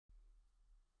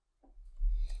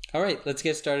All right, let's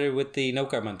get started with the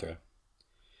Nokar mantra.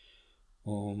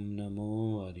 Om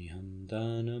Namo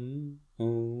Arihantanam,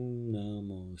 Om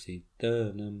Namo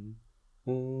Sitanam,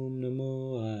 Om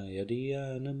Namo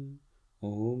Ayadiyanam,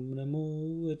 Om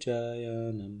Namo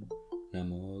Ajayanam,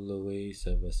 Namo Loe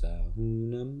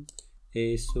Savasahunam,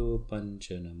 Eso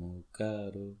Pancha Namo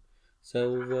Karo,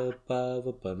 Sarva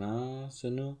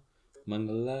Pavapanasano,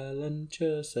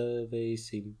 Mangalalancha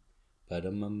Sarvesim,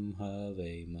 Paramam Have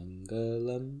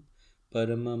Mangalam,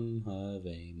 Paramam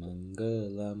Have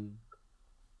Mangalam.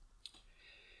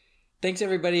 Thanks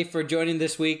everybody for joining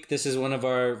this week. This is one of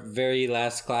our very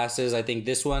last classes. I think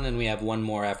this one, and we have one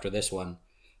more after this one.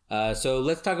 So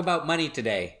let's talk about money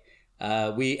today.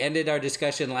 We ended our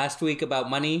discussion last week about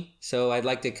money, so I'd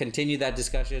like to continue that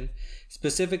discussion.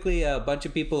 Specifically, a bunch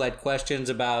of people had questions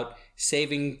about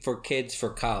saving for kids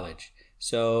for college.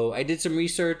 So I did some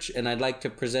research, and I'd like to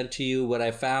present to you what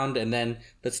I found, and then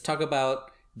let's talk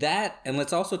about that, and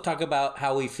let's also talk about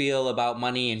how we feel about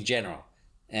money in general.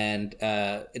 And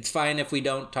it's fine if we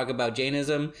don't talk about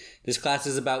Jainism. This class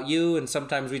is about you, and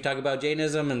sometimes we talk about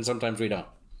Jainism, and sometimes we don't.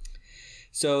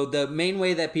 So the main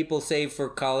way that people save for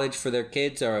college for their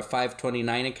kids are a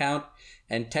 529 account,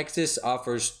 and Texas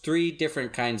offers 3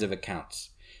 different kinds of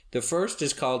accounts. The first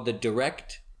is called the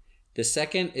Direct, the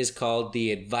second is called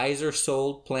the Advisor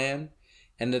Sold Plan,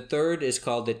 and the third is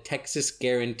called the Texas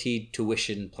Guaranteed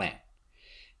Tuition Plan.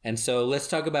 And so let's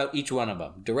talk about each one of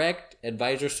them. Direct,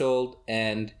 Advisor Sold,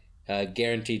 and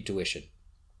Guaranteed Tuition.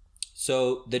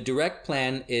 So the Direct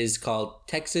plan is called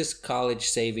Texas College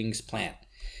Savings Plan.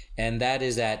 And that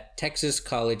is at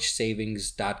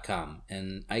texascollegesavings.com.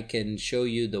 And I can show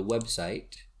you the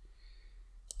website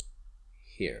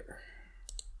here.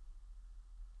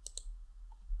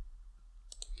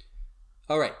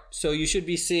 All right, so you should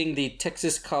be seeing the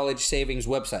Texas College Savings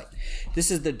website.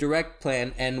 This is the Direct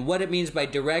plan, and what it means by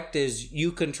Direct is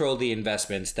you control the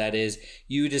investments. That is,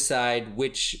 you decide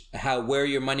where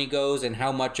your money goes and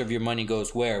how much of your money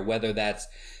goes where, whether that's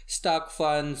stock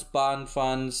funds, bond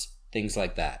funds, things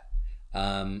like that.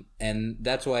 And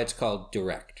that's why it's called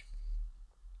Direct.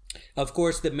 Of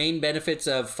course, the main benefits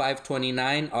of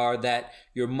 529 are that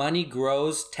your money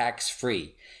grows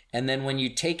tax-free. And then when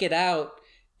you take it out,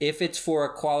 if it's for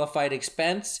a qualified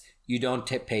expense, you don't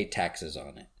pay taxes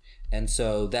on it. And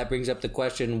so that brings up the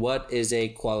question, what is a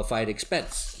qualified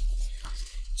expense?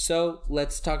 So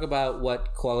let's talk about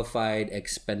what qualified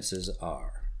expenses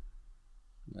are.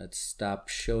 Let's stop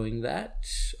showing that.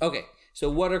 Okay, so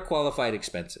what are qualified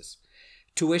expenses?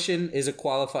 Tuition is a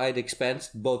qualified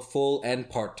expense, both full and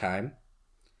part-time.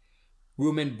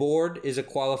 Room and board is a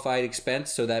qualified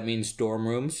expense, so that means dorm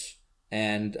rooms.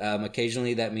 And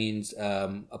occasionally that means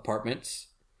apartments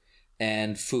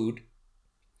and food.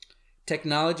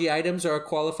 Technology items are a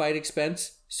qualified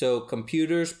expense. So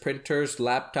computers, printers,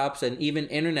 laptops, and even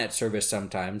internet service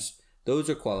sometimes. Those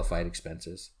are qualified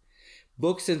expenses.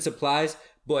 Books and supplies.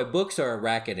 Boy, books are a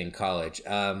racket in college.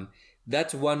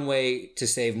 That's one way to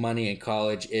save money in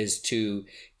college is to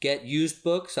get used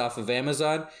books off of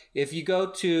Amazon. If you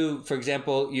go to, for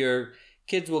example, your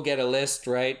kids will get a list,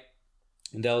 right?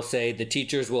 And they'll say the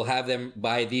teachers will have them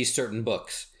buy these certain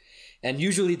books. And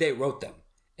usually they wrote them.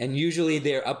 And usually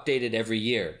they're updated every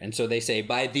year. And so they say,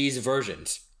 buy these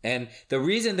versions. And the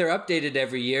reason they're updated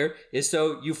every year is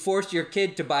so you force your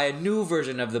kid to buy a new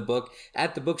version of the book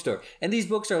at the bookstore. And these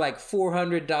books are like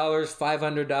 $400,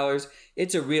 $500.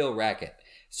 It's a real racket.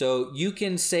 So you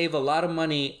can save a lot of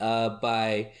money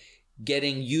by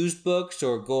getting used books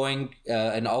or going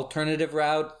an alternative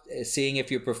route, seeing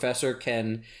if your professor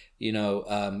can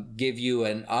give you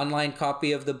an online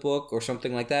copy of the book or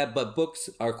something like that. But books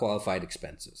are qualified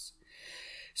expenses.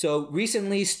 So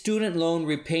recently, student loan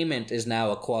repayment is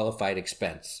now a qualified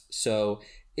expense. So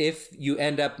if you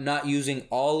end up not using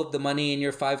all of the money in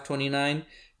your 529,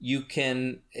 you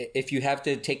can, if you have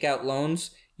to take out loans,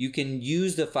 you can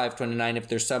use the 529. If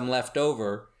there's some left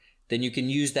over, then you can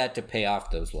use that to pay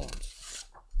off those loans.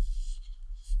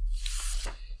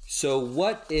 So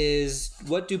what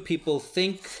do people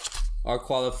think are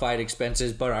qualified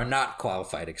expenses but are not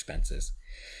qualified expenses?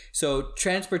 So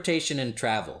transportation and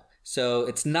travel. So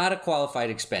it's not a qualified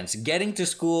expense. Getting to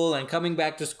school and coming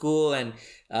back to school and,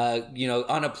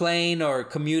 on a plane or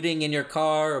commuting in your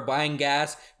car or buying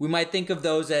gas, we might think of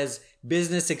those as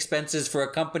business expenses for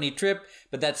a company trip,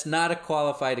 but that's not a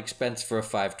qualified expense for a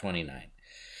 529.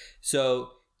 So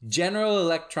general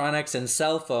electronics and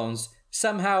cell phones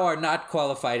somehow are not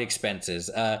qualified expenses.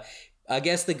 I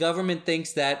guess the government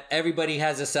thinks that everybody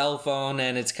has a cell phone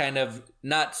and it's kind of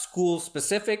not school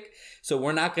specific, so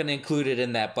we're not going to include it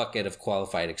in that bucket of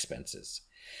qualified expenses.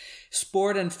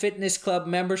 Sport and fitness club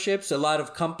memberships, a lot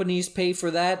of companies pay for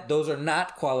that. Those are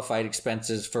not qualified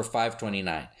expenses for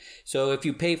 529. So if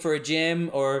you pay for a gym,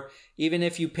 or even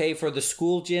if you pay for the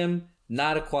school gym,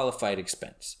 not a qualified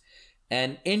expense.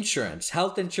 And insurance.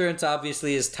 Health insurance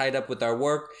obviously is tied up with our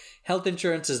work. Health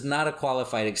insurance is not a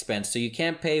qualified expense. So you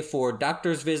can't pay for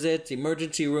doctor's visits,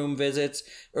 emergency room visits,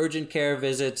 urgent care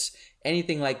visits,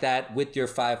 anything like that with your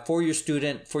for your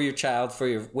student, for your child,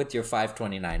 with your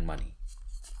 529 money.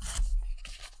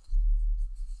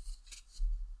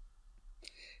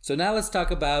 So now let's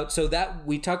talk about,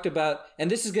 we talked about,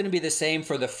 and this is going to be the same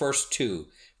for the first two,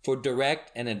 for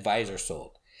direct and advisor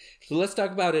sold. So let's talk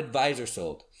about advisor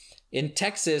sold. In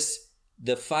Texas,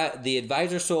 the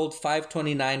advisor sold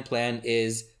 529 plan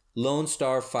is Lone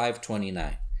Star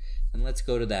 529. And let's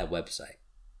go to that website.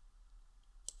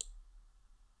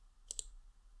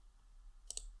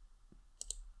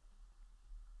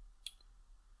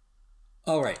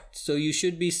 All right, so you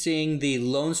should be seeing the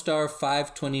Lone Star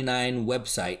 529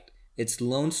 website. It's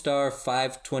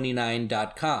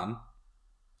lonestar529.com.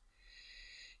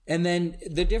 And then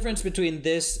the difference between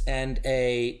this and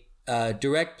a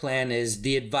direct plan is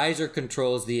the advisor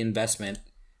controls the investment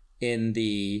in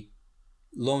the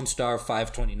Lone Star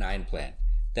 529 plan.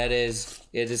 That is,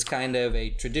 it is kind of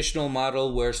a traditional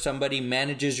model where somebody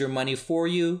manages your money for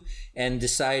you and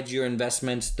decides your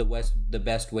investments, the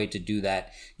best way to do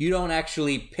that. You don't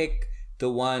actually pick the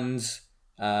ones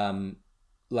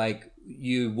like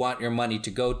you want your money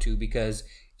to go to because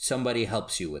somebody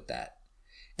helps you with that.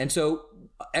 And so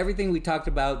everything we talked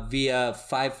about via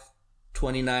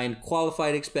 529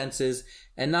 qualified expenses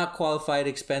and not qualified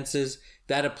expenses,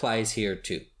 that applies here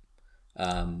too.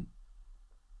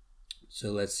 So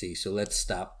let's see. So let's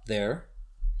stop there.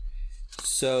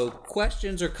 So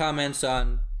questions or comments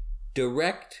on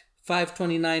direct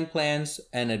 529 plans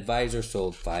and advisor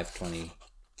sold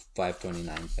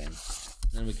 529 plans.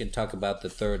 Then we can talk about the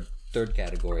third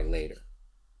category later.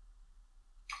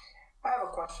 I have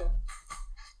a question.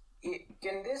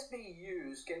 Can this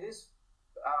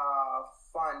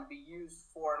fund be used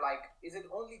for, like, is it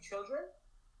only children?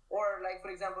 Or, like,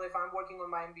 for example, if I'm working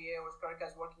on my MBA or Skarka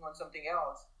is working on something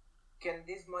else, can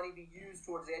this money be used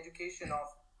towards the education of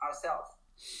ourselves?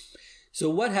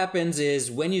 So what happens is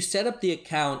when you set up the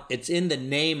account, it's in the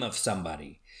name of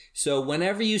somebody. So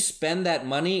whenever you spend that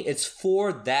money, it's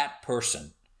for that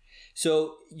person.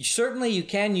 So certainly you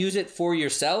can use it for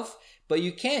yourself, but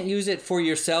you can't use it for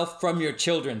yourself from your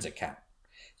children's account.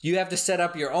 You have to set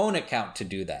up your own account to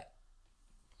do that.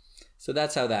 So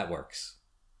that's how that works.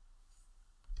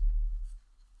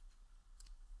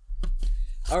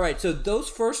 All right, so those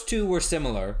first two were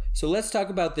similar. So let's talk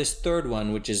about this third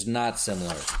one, which is not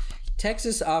similar.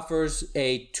 Texas offers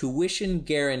a tuition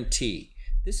guarantee.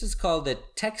 This is called the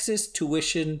Texas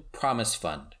Tuition Promise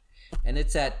Fund. And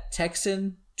it's at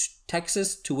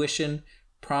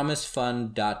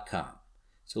TexasTuitionPromiseFund.com.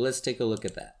 So let's take a look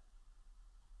at that.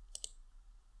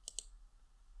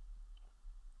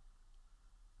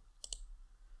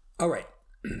 All right,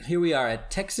 here we are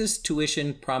at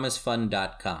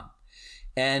TexasTuitionPromiseFund.com.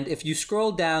 And if you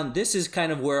scroll down, this is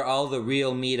kind of where all the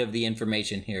real meat of the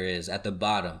information here is, at the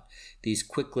bottom. These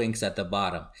quick links at the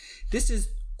bottom. This is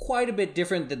quite a bit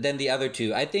different than the other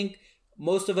two. I think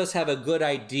most of us have a good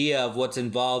idea of what's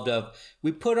involved of,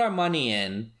 we put our money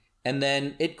in and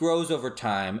then it grows over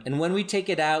time. And when we take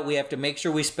it out, we have to make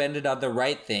sure we spend it on the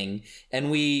right thing. And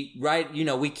we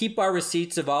keep our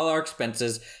receipts of all our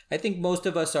expenses. I think most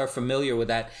of us are familiar with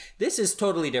that. This is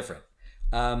totally different.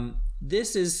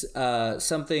 This is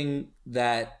something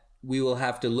that we will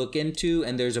have to look into,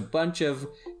 and there's a bunch of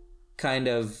kind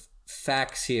of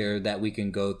facts here that we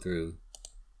can go through.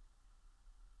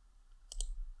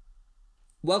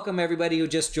 Welcome everybody who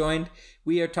just joined.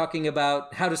 We are talking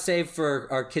about how to save for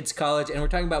our kids' college, and we're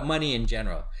talking about money in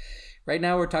general. Right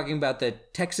now we're talking about the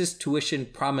Texas Tuition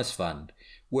Promise Fund,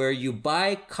 where you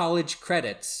buy college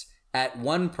credits at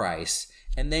one price,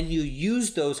 and then you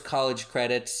use those college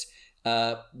credits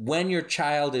when your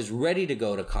child is ready to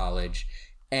go to college,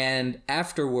 and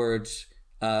afterwards,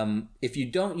 if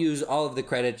you don't use all of the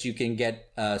credits, you can get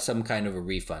some kind of a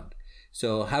refund.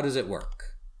 So how does it work?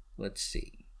 Let's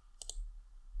see.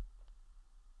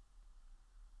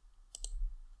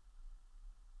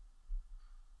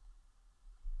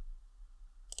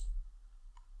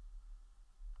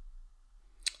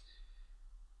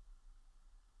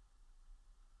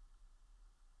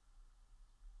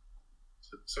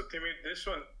 So Timmy, this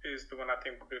one is the one I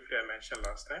think briefly I mentioned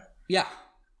last time. Yeah.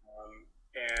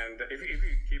 And if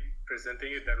you keep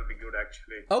presenting it, that will be good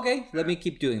actually. Okay, let me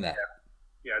keep doing that.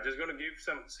 Yeah, just going to give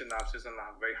some synopsis on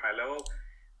a very high level.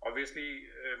 Obviously,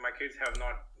 my kids have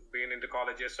not been into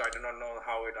colleges, so I do not know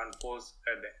how it unfolds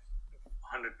at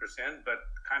 100%. But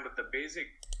kind of the basic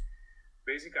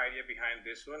idea behind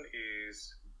this one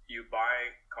is you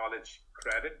buy college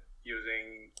credit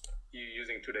using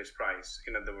today's price.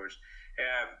 In other words,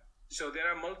 so there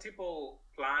are multiple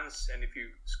plans, and if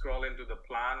you scroll into the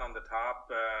plan on the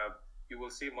top, you will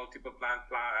see multiple plan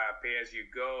pay as you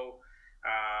go.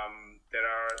 There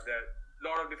are a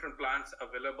lot of different plans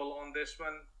available on this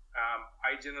one.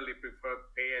 I generally prefer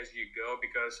pay as you go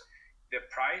because the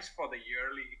price for the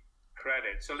yearly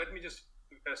credit. So let me just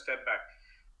step back.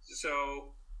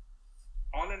 So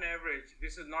on an average,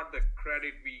 this is not the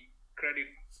credit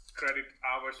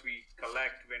hours we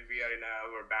collect when we are in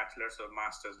our bachelor's or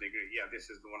master's degree. Yeah,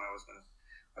 this is the one I was going to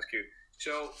ask you.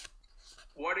 So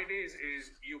what it is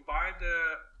you buy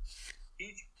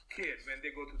each kid, when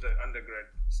they go to the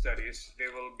undergrad studies, they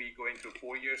will be going through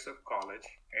 4 years of college,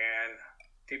 and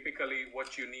typically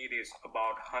what you need is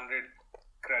about 100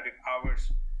 credit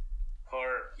hours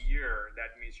per year.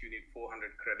 That means you need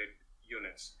 400 credit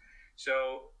units.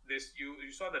 So this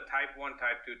you saw the type 1,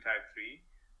 type 2, type 3.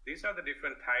 These are the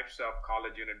different types of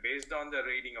college unit based on the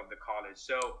rating of the college.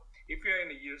 So if you're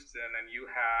in Houston and you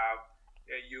have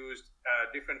used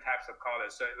different types of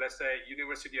college, so let's say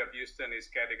University of Houston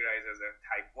is categorized as a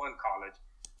type 1 college.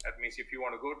 That means if you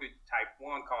want to go to type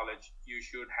 1 college, you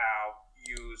should have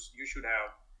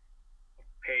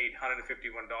paid $151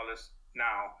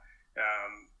 now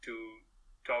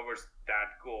towards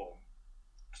that goal.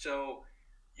 So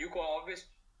you can always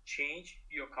change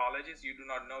your colleges. You do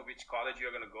not know which college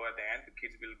you're going to go at the end. The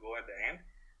kids will go at the end.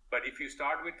 But if you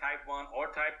start with type 1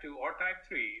 or type 2 or type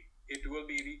 3, it will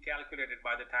be recalculated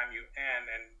by the time you end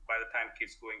and by the time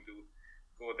kids going to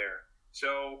go there.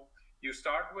 So you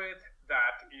start with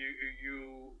that.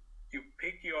 You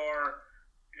pick your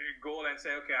goal and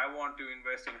say, okay, I want to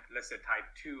invest in, let's say, type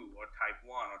 2 or type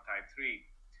 1 or type 3.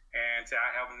 And say,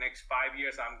 I have the next 5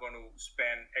 years, I'm going to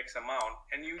spend X amount.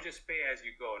 And you just pay as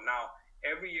you go. Now,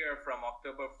 every year from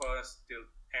October 1st till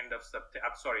end of September,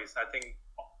 I think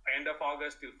end of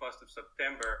August till 1st of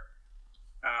September,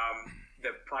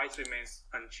 the price remains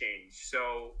unchanged.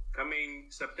 So coming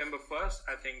September 1st,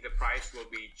 I think the price will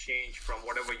be changed from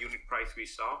whatever unit price we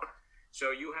saw. So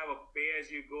you have a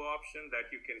pay-as-you-go option that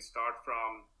you can start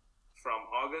from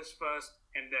August 1st,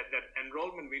 and that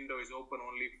enrollment window is open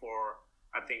only for,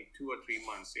 I think, 2 or 3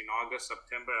 months. In August,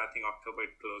 September, I think October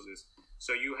it closes.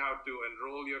 So you have to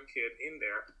enroll your kid in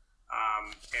there,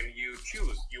 and you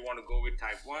choose. You want to go with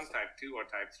type 1, type 2, or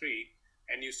type 3,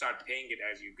 and you start paying it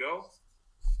as you go.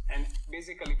 And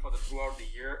basically for throughout the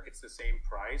year, it's the same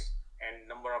price, and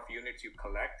number of units you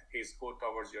collect is go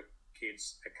towards your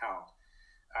kid's account.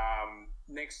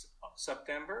 Next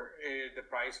September, the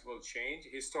price will change.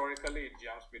 Historically, it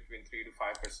jumps between 3 to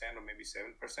 5% or maybe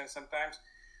 7% sometimes.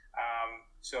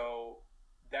 So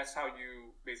that's how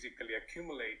you basically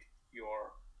accumulate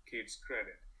your kid's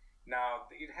credit. Now,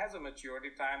 it has a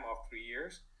maturity time of 3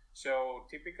 years. So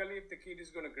typically, if the kid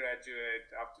is going to graduate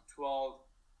after 12,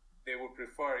 they would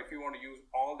prefer, if you want to use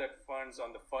all that funds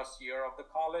on the first year of the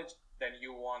college, then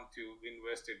you want to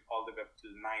invest it all the way up to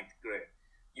 9th grade.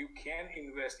 You can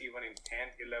invest even in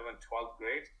 10th, 11th, 12th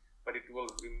grade, but it will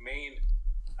remain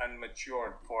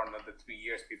unmatured for another 3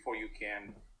 years before you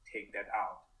can take that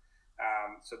out.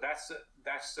 So that's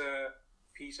a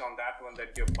piece on that one,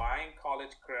 that you're buying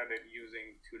college credit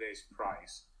using today's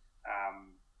price.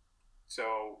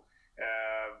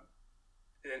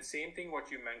 And same thing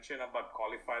what you mentioned about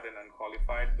qualified and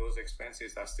unqualified, those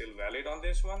expenses are still valid on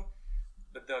this one.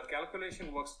 But the calculation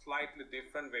works slightly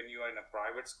different when you are in a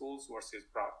private schools versus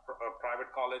private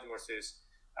college versus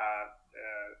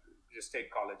just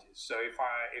state colleges. So if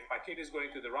my kid is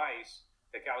going to the Rice,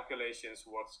 the calculations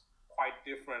works quite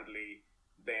differently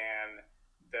than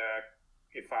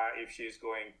if she's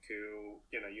going to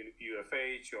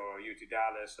UFH or UT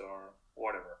Dallas or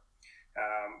whatever.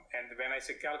 And when I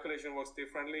say calculation works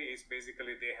differently, is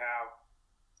basically they have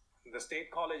the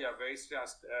state college are very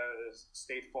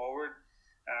straightforward.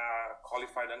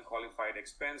 Qualified, unqualified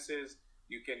expenses.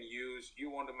 You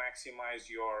want to maximize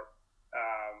your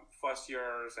first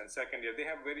years and second year. They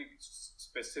have very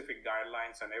specific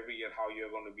guidelines on every year how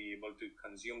you're going to be able to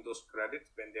consume those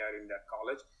credits when they are in that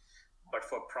college. But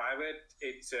for private,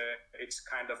 it's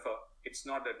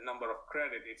not the number of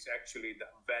credit, it's actually the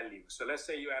value. So let's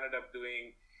say you ended up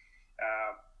doing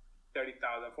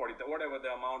 30,000, 40,000, whatever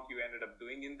the amount you ended up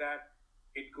doing in that,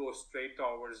 it goes straight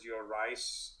towards your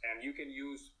Rice, and you can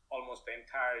use almost the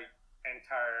entire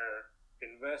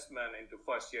investment into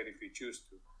first year if you choose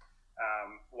to.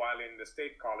 While in the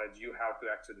state college, you have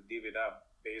to actually divvy it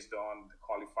up based on the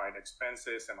qualified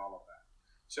expenses and all of that.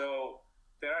 So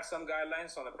there are some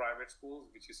guidelines on the private schools,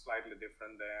 which is slightly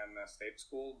different than a state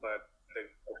school, but the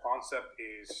concept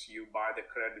is you buy the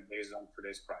credit based on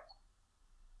today's price.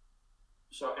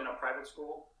 So in a private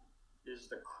school, is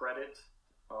the credit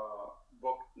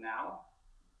booked now?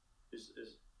 Is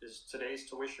today's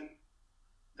tuition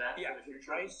that Yeah, for the the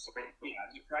future? price.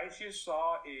 Yeah, the price you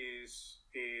saw is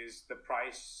the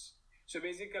price. So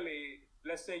basically,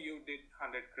 let's say you did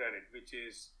 100 credit, which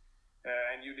is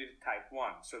and you did type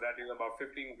 1, so that is about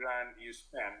 15 grand you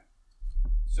spend.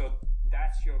 So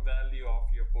that's your value of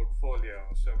your portfolio.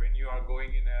 So when you are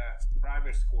going in a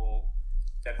private school,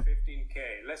 that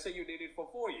 15K, let's say you did it for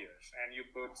 4 years and you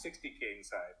put 60K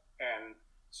inside. And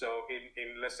so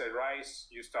in let's say Rice,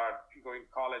 you start going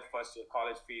college, first your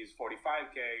college fee is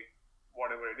 45K,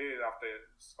 whatever it is after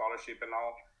scholarship and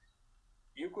all.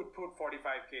 You could put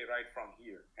 45K right from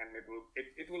here, and it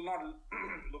will not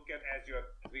look at as your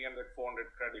 300,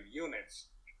 400 credit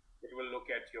units. It will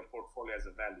look at your portfolio as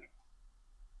a value.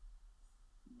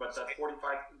 But that 45,000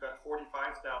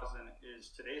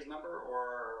 is today's number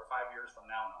or 5 years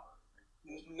from now number?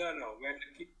 No.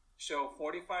 So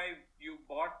 45, you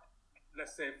bought,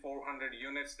 let's say 400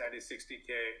 units, that is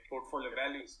 60K. Portfolio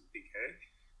value is 60K.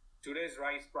 Today's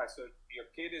Rice price. So your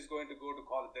kid is going to go to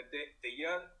college. The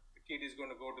year the kid is going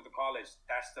to go to the college,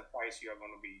 that's the price you are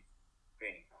going to be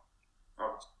paying.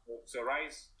 Oh. So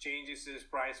Rice changes his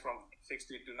price from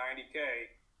 60 to 90K,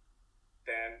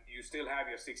 then you still have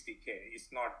your 60K.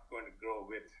 It's not going to grow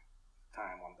with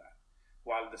time on that.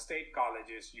 While the state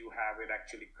colleges, you have it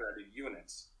actually credit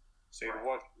units. So it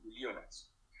works with the units.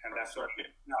 And that's what it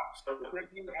is. Now, So the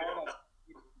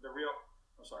real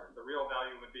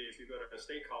value would be if you go to a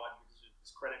state college because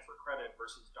it's credit for credit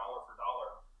versus dollar for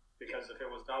dollar. Because if it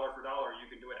was dollar for dollar, you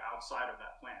can do it outside of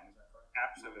that plan. Is that correct?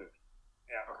 Absolutely.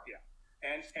 Yeah. Okay. Yeah.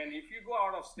 And if you go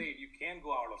out of state, you can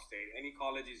go out of state. Any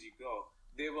colleges you go,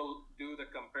 they will do the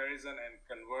comparison and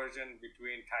conversion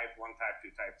between type 1, type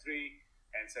 2, type 3,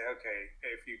 and say, okay,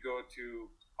 if you go to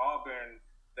Auburn,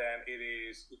 then it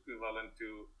is equivalent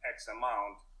to X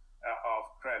amount of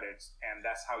credits, and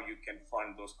that's how you can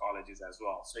fund those colleges as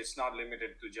well. So it's not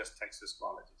limited to just Texas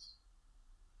colleges.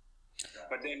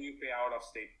 But then you pay out of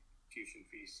state tuition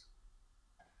fees.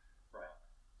 Right.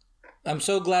 I'm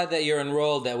so glad that you're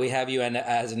enrolled, that we have you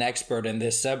as an expert in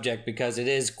this subject, because it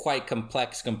is quite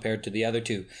complex compared to the other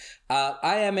two.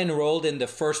 I am enrolled in the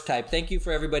first type. Thank you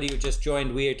for everybody who just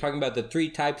joined. We are talking about the 3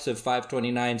 types of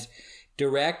 529s: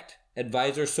 direct,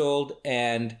 advisor sold,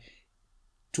 and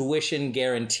tuition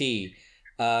guarantee.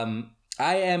 I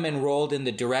am enrolled in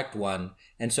the direct one,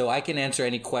 and so I can answer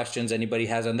any questions anybody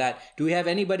has on that. Do we have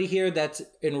anybody here that's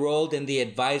enrolled in the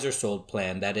advisor sold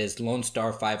plan, that is Lone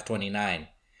Star 529?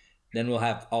 Then we'll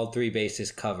have all 3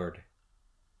 bases covered.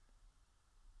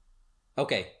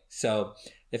 Okay, so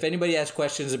if anybody has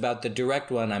questions about the direct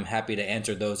one, I'm happy to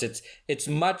answer those. It's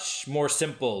much more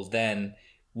simple than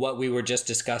what we were just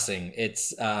discussing.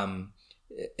 It's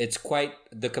quite,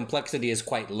 the complexity is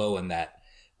quite low in that.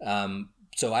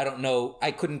 So I don't know,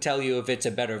 I couldn't tell you if it's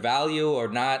a better value or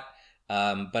not,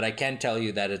 but I can tell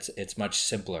you that it's much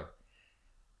simpler.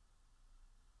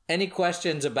 Any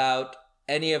questions about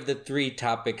any of the 3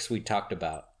 topics we talked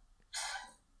about?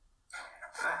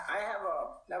 I have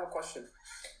a question.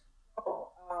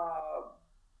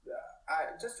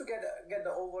 Just to get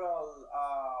the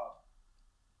overall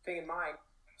thing in mind.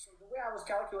 So the way I was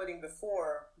calculating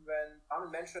before, when I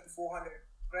mentioned 400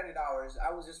 credit hours,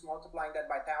 I was just multiplying that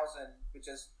by 1,000, which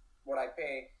is what I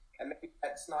pay, and maybe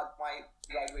that's not my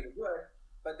right way to do it.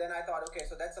 But then I thought, okay,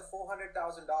 so that's a $400,000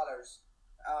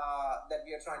 that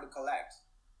we are trying to collect.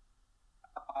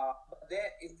 But then,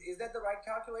 is that the right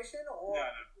calculation, or?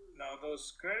 No,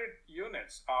 those credit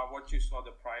units are what you saw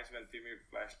the price when Timmy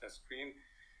flashed the screen.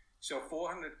 So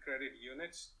 400 credit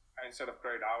units, instead of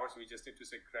credit hours, we just need to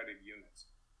say credit units.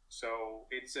 So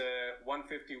it's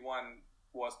 151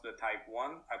 was the type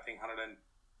 1, I think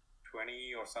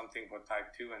 120 or something for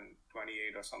type 2, and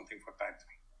 28 or something for type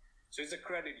 3. So it's a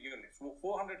credit unit.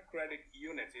 400 credit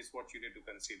units is what you need to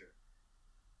consider.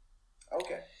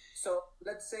 Okay, so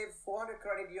let's say 400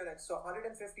 credit units. So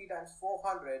 150 times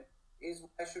 400 is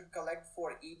what I should collect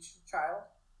for each child?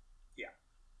 Yeah.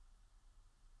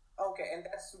 Okay, and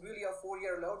that's really a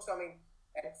 4-year load. So I mean,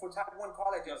 for type 1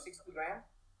 college, it's 60 grand?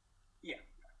 Yeah,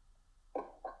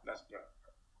 that's correct.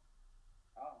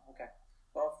 Oh, okay.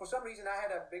 Well, for some reason, I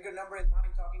had a bigger number in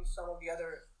mind talking to some of the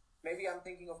other, maybe I'm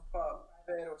thinking of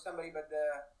private or somebody, but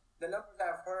the numbers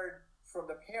I've heard from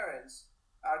the parents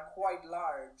are quite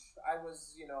large. I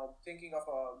was, thinking of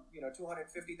a,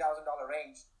 $250,000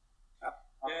 range.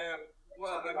 Yeah,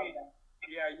 well, I mean,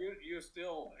 Yeah, you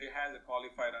still, it has a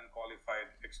qualified, unqualified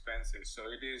expenses. So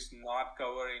it is not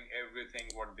covering everything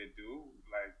what they do,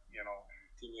 like,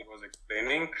 Timmy was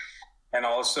explaining. And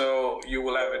also you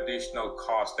will have additional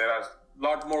costs. There are a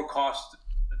lot more cost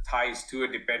ties to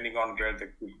it depending on where the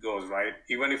kid goes, right?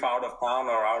 Even if out of town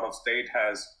or out of state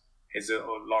is a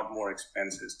lot more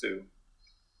expenses too.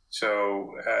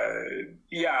 So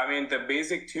yeah, I mean the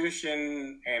basic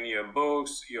tuition and your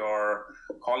books, your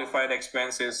qualified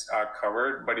expenses are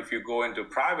covered. But if you go into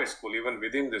private school, even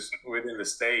within the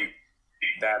state,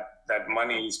 that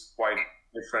money is quite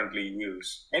differently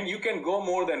used. And you can go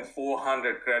more than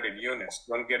 400 credit units.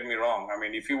 Don't get me wrong. I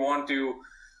mean, if you want to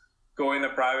go in a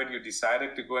private, you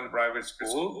decided to go in a private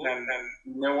school, and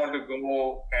you may want to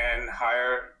go and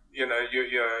hire, you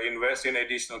invest in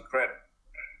additional credit.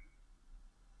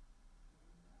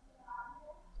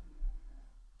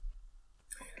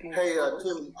 Hey,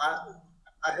 Tim,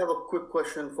 I have a quick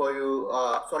question for you.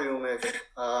 Sorry, Umesh.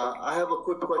 I have a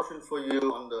quick question for you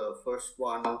on the first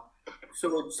one.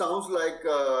 So it sounds like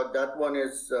that one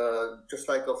is just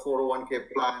like a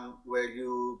 401k plan where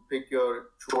you pick your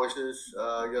choices,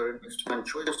 your investment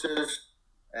choices,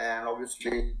 and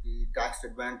obviously the tax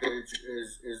advantage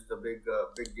is the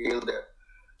big deal there.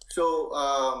 So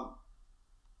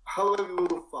how have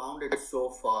you found it so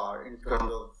far in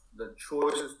terms of the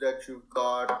choices that you've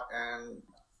got? And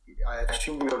I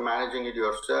assume you're managing it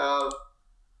yourself.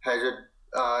 Has it,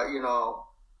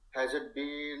 has it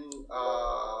been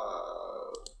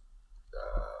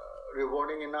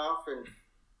rewarding enough in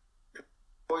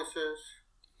choices?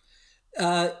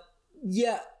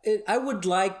 Yeah, I would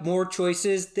like more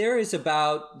choices. There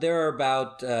are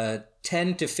about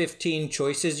 10 to 15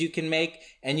 choices you can make,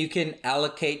 and you can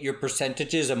allocate your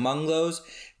percentages among those.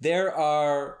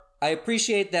 I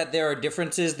appreciate that there are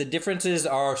differences. The differences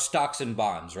are stocks and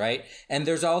bonds, right? And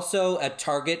there's also a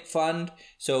target fund.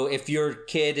 So if your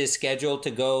kid is scheduled to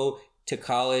go to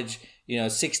college,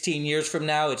 16 years from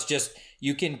now, it's just,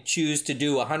 you can choose to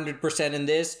do 100% in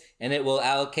this, and it will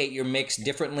allocate your mix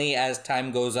differently as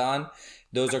time goes on.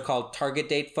 Those are called target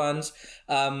date funds.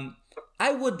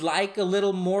 I would like a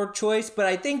little more choice, but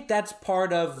I think that's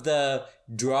part of the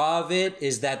draw of it,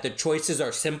 is that the choices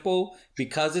are simple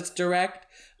because it's direct.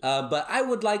 But I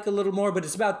would like a little more, but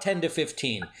it's about 10 to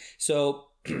 15. So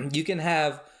you can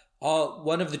have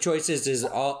one of the choices is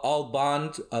all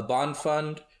a bond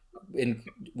fund,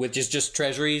 which is just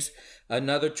treasuries.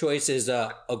 Another choice is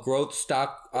a growth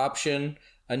stock option.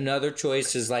 Another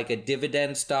choice is like a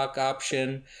dividend stock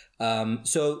option.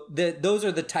 So those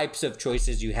are the types of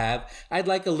choices you have. I'd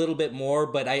like a little bit more,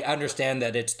 but I understand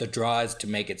that it's the draws to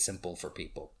make it simple for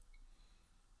people.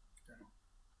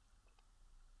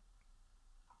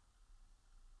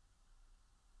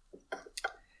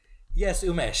 Yes,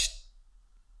 Umesh.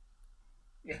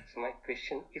 Yes, my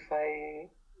question, if I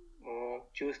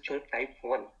choose type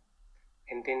 1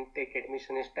 and then take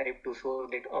admission as type 2, so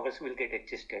that ours will get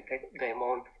adjusted, right, the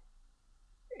amount.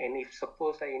 And if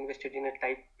suppose I invested in a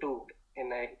type 2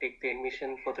 and I take the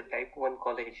admission for the type 1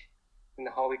 college, then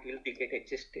how it will be get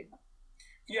adjusted?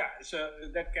 Yeah, so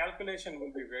that calculation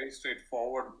will be very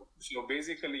straightforward. So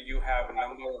basically you have a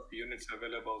number of units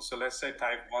available. So let's say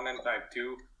type 1 and type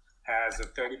 2 has a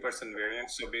 30%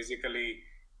 variance. So basically,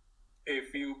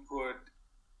 if you put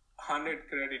 100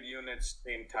 credit units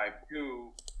in type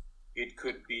 2, it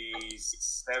could be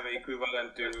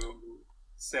equivalent to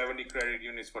 70 credit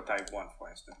units for type 1,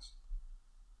 for instance.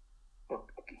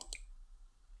 Okay.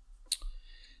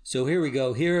 So here we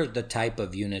go. Here are the type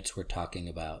of units we're talking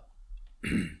about.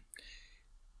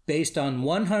 Based on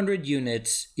 100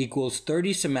 units equals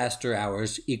 30 semester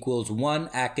hours equals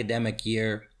 1 academic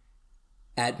year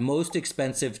at most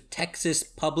expensive Texas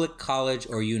public college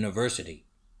or university.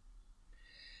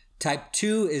 Type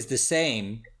 2 is the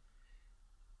same.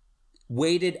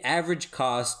 Weighted average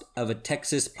cost of a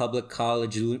Texas public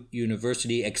college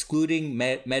university excluding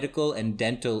medical and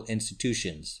dental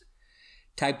institutions.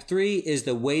 Type 3 is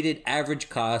the weighted average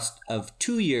cost of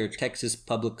 2-year Texas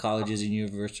public colleges and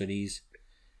universities.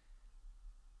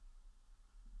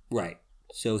 Right.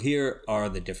 So here are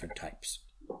the different types.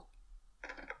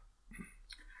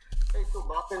 Hey, so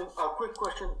Bhavin, a quick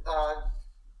question.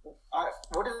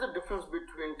 What is the difference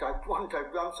between type 1,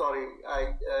 type 2? I'm sorry,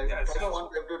 type 1,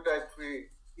 type 2, type 3.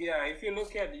 Yeah, if you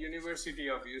look at University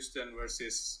of Houston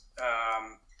versus,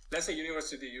 let's say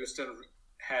University of Houston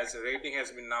rating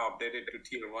has been now updated to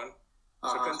tier 1.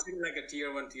 So consider like a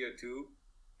tier 1, tier 2.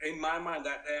 In my mind,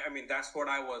 that's what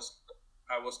I was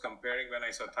comparing when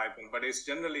I saw type 1. But it's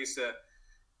generally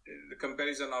the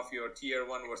comparison of your tier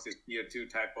 1 versus tier 2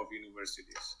 type of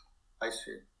universities. I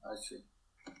see.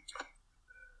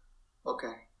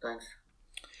 Okay, thanks.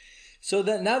 So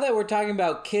that now that we're talking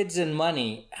about kids and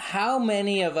money, how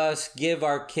many of us give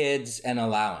our kids an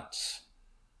allowance?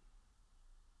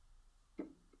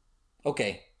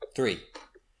 Okay, 3.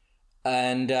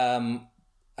 And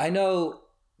I know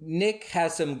Nick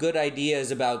has some good ideas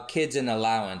about kids and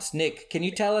allowance. Nick, can you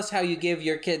tell us how you give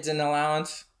your kids an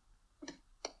allowance?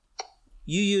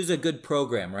 You use a good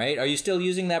program, right? Are you still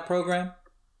using that program?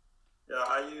 Yeah,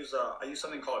 I use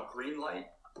something called Greenlight.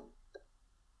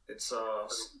 It's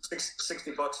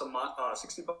 $60 a month,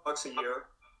 $60 a year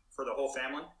for the whole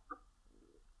family,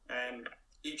 and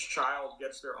each child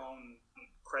gets their own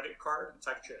credit card. It's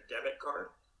actually a debit card.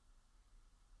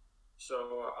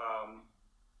 So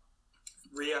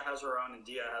Ria has her own and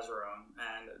Dia has her own,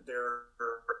 and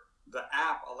the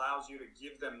app allows you to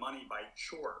give them money by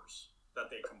chores that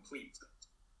they complete.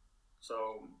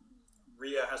 So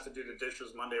Ria has to do the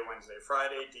dishes Monday, Wednesday,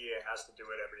 Friday. Dia has to do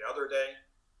it every other day.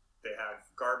 They have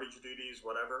garbage duties,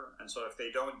 whatever. And so if they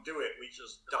don't do it, we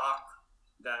just dock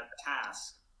that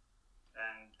task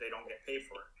and they don't get paid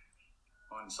for it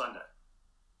on Sunday.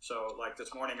 So like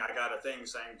this morning, I got a thing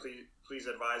saying, please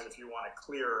advise if you want to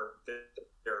clear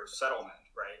their settlement,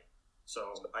 right?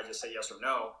 So I just say yes or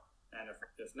no. And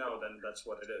if no, then that's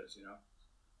what it is, you know?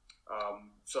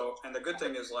 And the good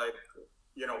thing is, like,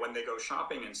 you know, when they go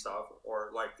shopping and stuff,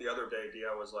 or like the other day, Dia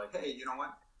was like, hey, you know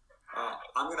what?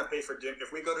 I'm going to pay for dinner.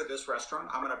 If we go to this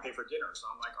restaurant, I'm going to pay for dinner. So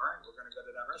I'm like, all right, we're going to go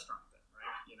to that restaurant then,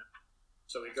 right? You know?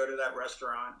 So we go to that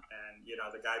restaurant and, you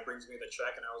know, the guy brings me the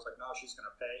check and I was like, no, she's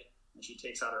going to pay. And she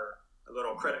takes out her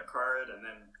little credit card and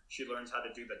then she learns how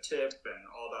to do the tip and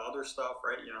all the other stuff,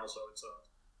 right? You know, so it's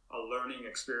a learning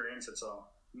experience. It's a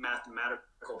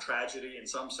mathematical tragedy in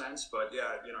some sense, but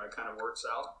yeah, you know, it kind of works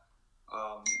out.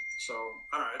 So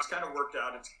I don't know, it's kind of worked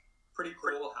out. It's pretty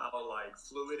cool how like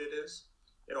fluid it is.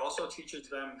 It also teaches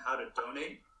them how to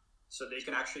donate, so they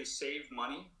can actually save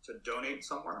money to donate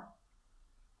somewhere.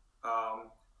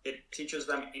 It teaches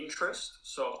them interest.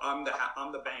 So I'm the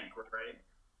bank, right?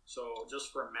 So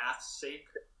just for math's sake,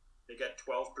 they get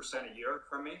 12% a year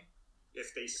from me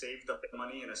if they save the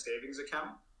money in a savings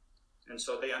account. And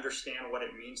so they understand what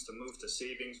it means to move to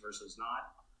savings versus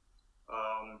not.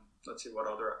 Let's see what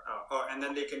other, and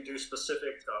then they can do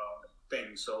specific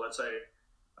things. So let's say,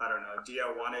 I don't know, Dia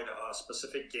wanted a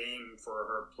specific game for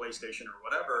her PlayStation or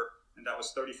whatever, and that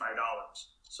was $35.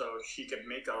 So she could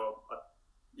make a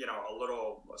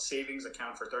little savings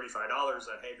account for $35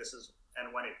 that, hey, this is,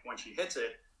 and when she hits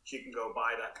it, she can go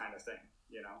buy that kind of thing,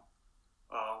 you know.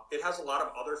 It has a lot of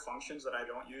other functions that I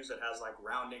don't use. It has like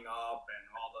rounding up and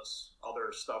all this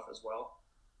other stuff as well.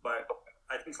 But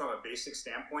I think from a basic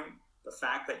standpoint, the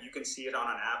fact that you can see it on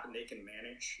an app and they can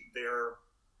manage their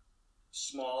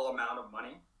small amount of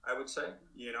money, I would say,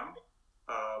 you know,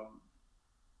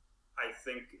 I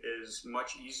think is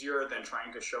much easier than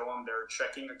trying to show them their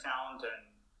checking account and,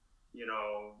 you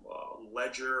know,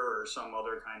 ledger or some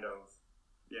other kind of,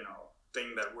 you know,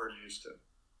 thing that we're used to.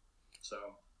 So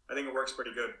I think it works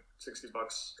pretty good. $60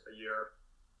 a year.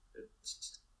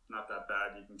 It's not that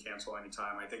bad. You can cancel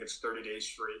anytime. I think it's 30 days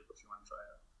free if you want to try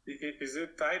it. Is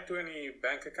it tied to any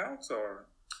bank accounts or?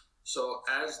 So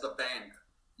as the bank,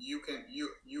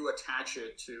 you attach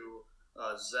it to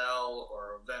Zelle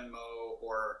or Venmo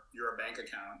or your bank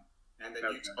account, and then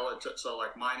you tell it to, so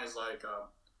like mine is like,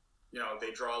 you know,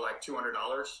 they draw like $200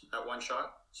 at one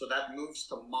shot. So that moves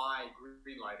to my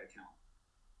Greenlight account.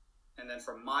 And then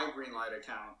from my Greenlight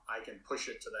account, I can push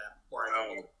it to them or I can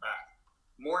hold it back.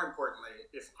 More importantly,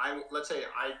 if let's say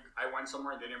I went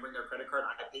somewhere and they didn't bring their credit card,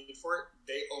 I paid for it,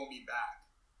 they owe me back.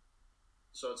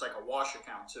 So it's like a wash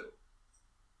account too.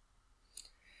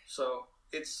 So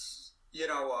it's, you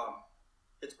know,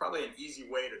 it's probably an easy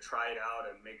way to try it out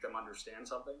and make them understand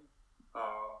something,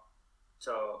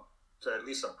 to at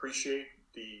least appreciate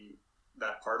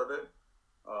that part of it.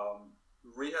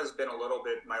 Ria's been a little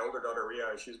bit, my older daughter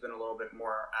Ria, she's been a little bit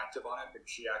more active on it because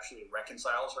she actually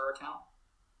reconciles her account.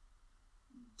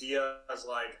 Dia's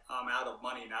like, I'm out of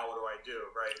money now, what do I do,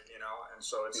 right? You know, and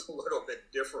so it's a little bit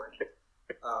different.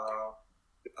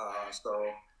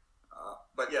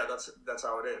 But yeah, that's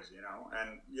how it is, you know.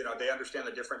 And you know, they understand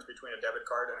the difference between a debit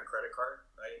card and a credit card,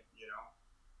 right? You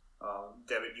know,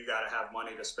 debit, you got to have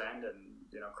money to spend, and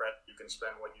you know, credit, you can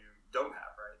spend what you don't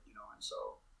have, right? You know, and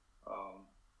so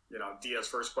you know, Dia's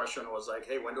first question was like,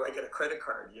 hey, when do I get a credit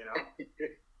card? You know,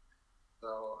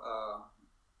 so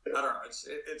I don't know.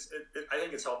 I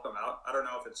think it's helped them out. I don't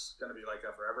know if it's going to be like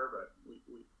that forever, but we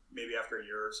maybe after a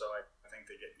year or so, I think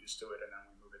they get used to it, and then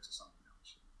we move it to something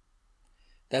else.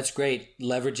 That's great,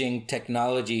 leveraging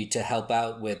technology to help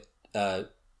out with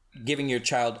giving your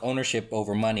child ownership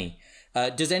over money.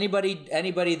 Does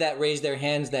anybody that raise their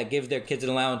hands that give their kids an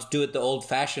allowance do it the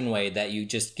old-fashioned way, that you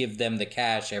just give them the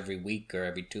cash every week or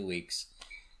every 2 weeks?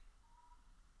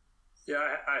 Yeah,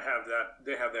 I have that.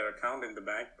 They have their account in the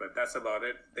bank, but that's about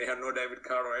it. They have no debit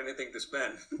card or anything to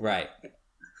spend. Right.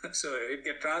 So it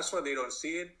get transferred. They don't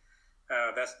see it.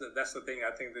 That's the thing.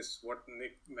 I think this what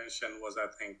Nick mentioned was, I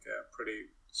think, a pretty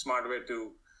smart way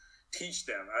to teach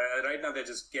them. Right now they're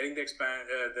just getting the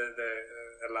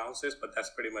allowances, but that's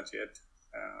pretty much it.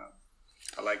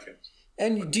 I like it.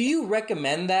 And do you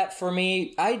recommend that for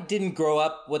me? I didn't grow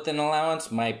up with an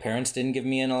allowance. My parents didn't give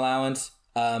me an allowance.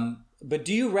 But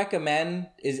do you recommend,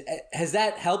 has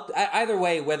that helped? Either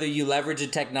way, whether you leverage the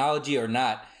technology or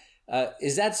not,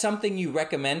 is that something you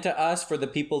recommend to us for the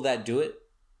people that do it?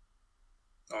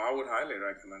 Oh, I would highly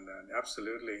recommend that.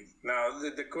 Absolutely. Now,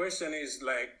 the question is,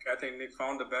 like, I think Nick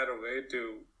found a better way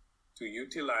to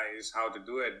utilize how to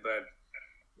do it. But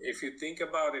if you think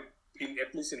about it,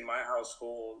 at least in my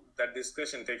household, that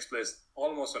discussion takes place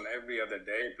almost on every other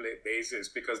day basis,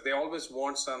 because they always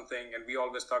want something and we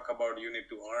always talk about you need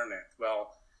to earn it.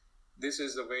 Well, this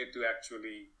is the way to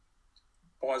actually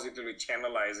positively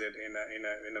channelize it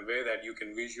in a way that you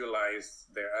can visualize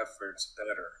their efforts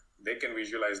better. They can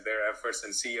visualize their efforts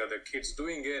and see other kids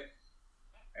doing it,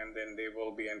 and then they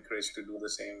will be encouraged to do the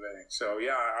same way. So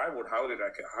yeah, I would highly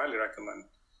recommend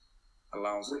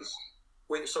allowances.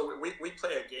 So we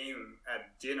play a game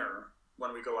at dinner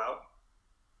when we go out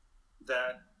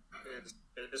that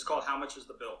is called How Much is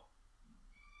the Bill?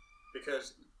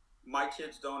 Because my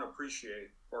kids don't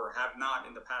appreciate, or have not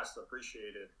in the past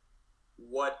appreciated,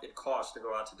 what it costs to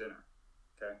go out to dinner.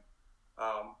 Okay.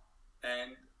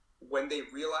 And when they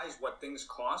realize what things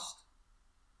cost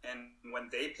and when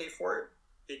they pay for it,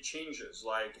 it changes.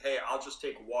 Like, hey, I'll just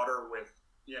take water with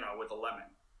a lemon,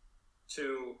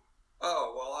 to,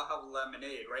 oh, well, I'll have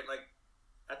lemonade, right? Like,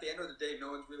 at the end of the day,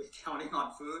 no one's really counting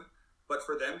on food, but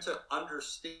for them to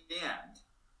understand,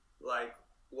 like,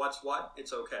 what's what,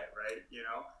 it's okay, right?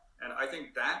 And I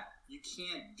think that you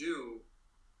can't do,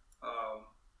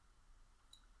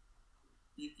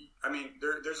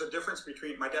 there's a difference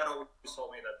between, my dad always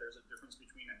told me that there's a difference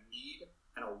between a need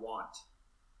and a want.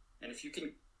 And if you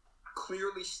can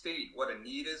clearly state what a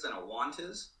need is and a want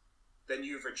is, then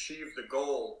you've achieved the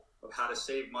goal of how to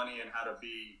save money and how to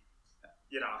be,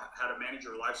 how to manage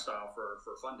your lifestyle for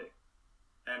funding.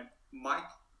 And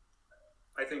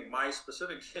I think my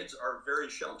specific kids are very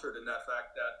sheltered in that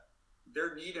fact that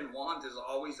their need and want is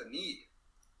always a need,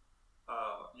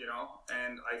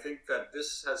 and I think that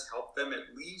this has helped them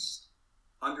at least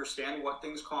understand what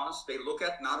things cost. They look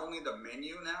at not only the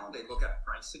menu now, they look at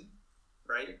pricing,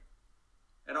 right?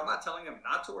 And I'm not telling them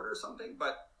not to order something,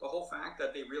 but the whole fact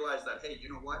that they realize that, hey, you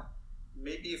know what?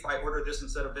 Maybe if I order this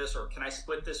instead of this, or can I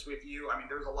split this with you? I mean,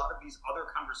 there's a lot of these other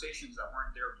conversations that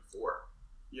weren't there before,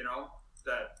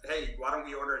 that, hey, why don't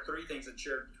we order 3 things and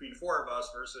share it between 4 of us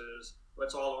versus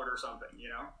let's all order something,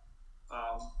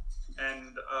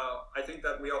 And I think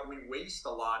that we waste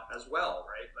a lot as well,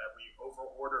 right? That we over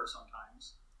order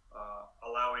sometimes,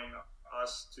 allowing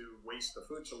us to waste the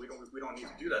food. So we don't need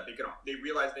to do that. They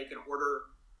realize they can order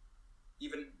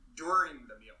even during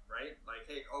the meal, right? Like,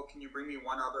 hey, can you bring me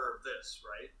one other of this,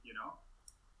 right?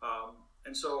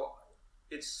 And so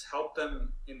it's helped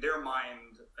them in their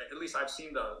mind. At least I've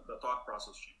seen the thought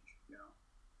process change.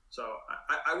 So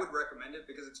I would recommend it,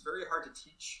 because it's very hard to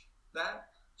teach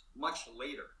that much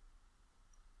later.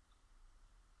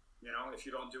 If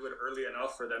you don't do it early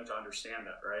enough for them to understand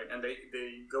that, right? And they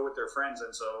go with their friends,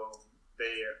 and so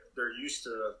they're used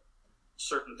to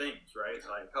certain things, right?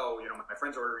 Like, my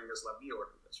friend's ordering this, let me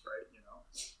order this, right?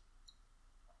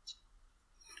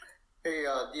 Hey,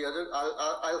 the other,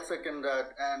 I'll second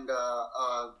that, and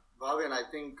Bhavin, I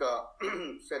think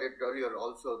said it earlier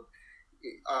also.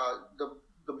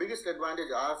 The biggest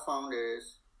advantage I found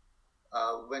is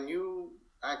when you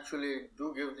actually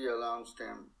do give the allowance to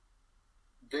him,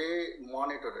 they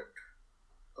monitor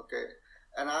it, okay?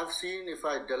 And I've seen, if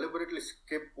I deliberately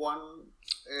skip one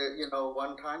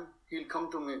time, he'll come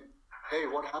to me, hey,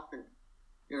 what happened?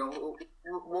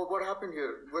 What happened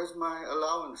here? Where's my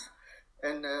allowance?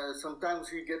 And sometimes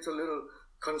he gets a little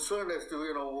concerned as to,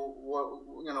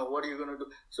 what are you going to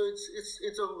do? So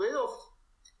it's a way of,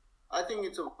 I think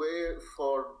it's a way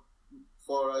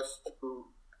for us to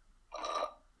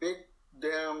make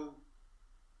them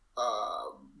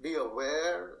be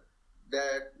aware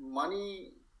that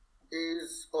money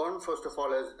is earned, first of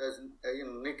all, as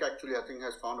Nick actually, I think,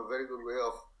 has found a very good way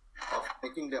of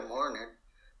making them earn it.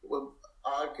 Well,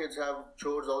 our kids have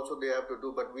chores also they have to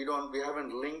do, but we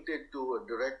haven't linked it to a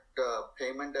direct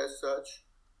payment as such,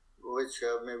 which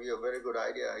may be a very good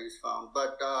idea he's found.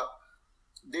 But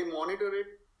they monitor it,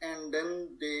 and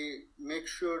then they make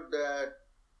sure that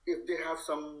if they have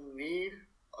some need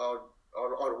or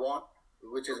want,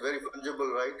 which is very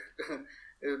fungible, right?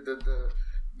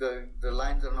 The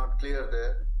lines are not clear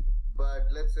there. But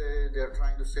let's say they're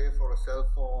trying to save for a cell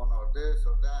phone or this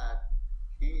or that.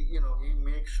 He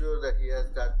makes sure that he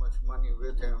has that much money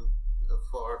with him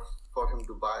for him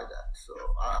to buy that. So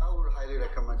I would highly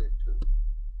recommend it too.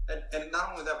 And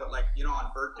not only that, but like,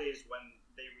 on birthdays when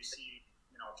they receive,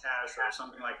 cash or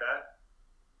something like that,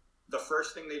 the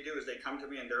first thing they do is they come to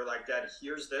me and they're like, Dad,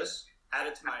 here's this, add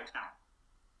it to my account.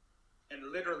 And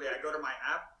literally I go to my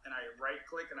app and I right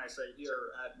click and I say,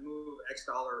 here, move X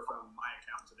dollar from my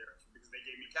account to theirs, because they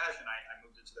gave me cash and I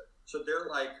moved it to them. So they're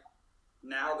like,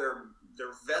 now they're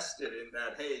vested in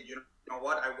that, hey, you know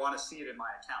what, I want to see it in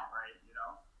my account, right?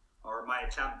 Or my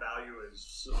account value is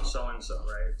so-and-so,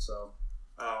 right? So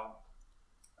I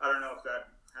don't know if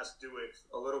that has to do with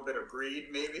a little bit of greed,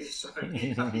 maybe. So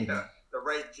the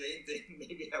right Jane thing,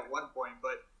 maybe at one point.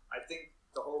 But I think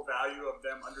the whole value of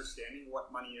them understanding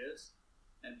what money is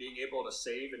and being able to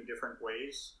save in different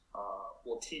ways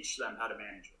will teach them how to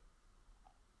manage it.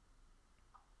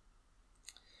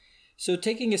 So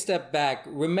taking a step back,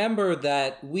 remember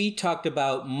that we talked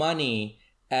about money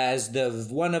as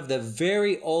one of the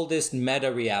very oldest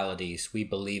meta realities we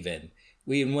believe in.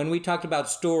 When we talked about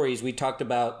stories, we talked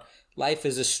about life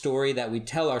is a story that we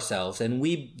tell ourselves, and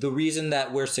the reason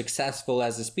that we're successful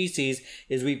as a species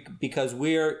is because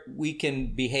we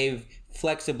can behave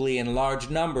flexibly in large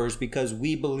numbers because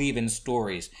we believe in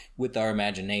stories with our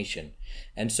imagination.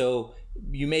 And so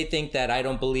you may think that I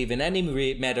don't believe in any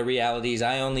meta realities,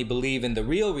 I only believe in the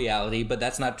real reality, but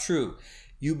that's not true.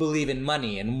 You believe in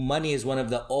money, and money is one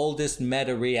of the oldest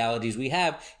meta realities we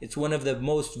have. It's one of the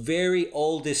very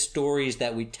oldest stories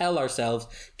that we tell ourselves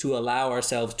to allow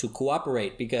ourselves to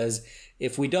cooperate, because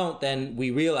if we don't, then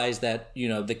we realize that,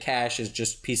 the cash is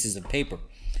just pieces of paper.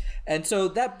 And so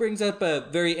that brings up a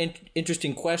very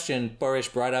interesting question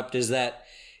Paresh brought up, is that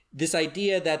this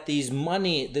idea that this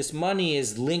money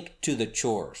is linked to the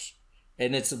chores.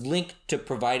 And it's linked to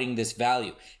providing this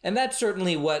value. And that's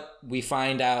certainly what we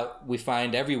find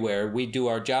everywhere. We do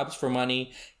our jobs for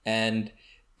money.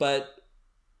 But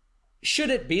should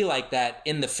it be like that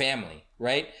in the family,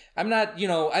 right? I'm not,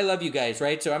 I love you guys,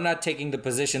 right? So I'm not taking the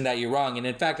position that you're wrong. And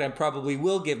in fact, I probably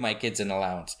will give my kids an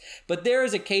allowance. But there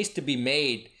is a case to be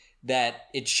made that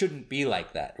it shouldn't be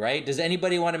like that, right? Does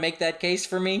anybody want to make that case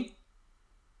for me?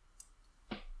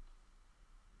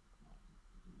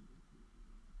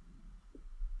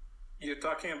 You're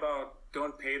talking about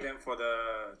don't pay them for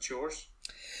the chores?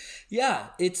 Yeah,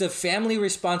 it's a family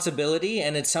responsibility,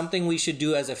 and it's something we should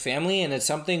do as a family, and it's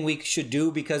something we should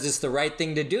do because it's the right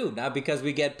thing to do, not because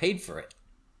we get paid for it.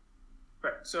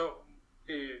 Right. So,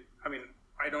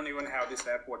 I don't even have this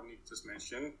app what Nick just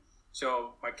mentioned.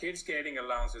 So my kids getting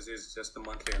allowances is just the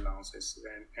monthly allowances.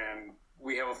 And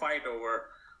we have a fight over,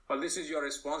 well, this is your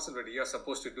responsibility. You're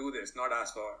supposed to do this, not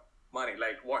ask for money,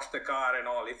 like wash the car and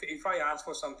all. If I ask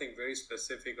for something very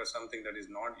specific or something that is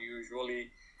not usually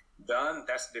done,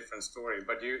 that's a different story.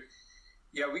 But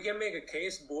we can make a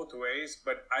case both ways,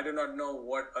 but I do not know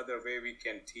what other way we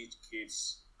can teach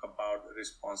kids about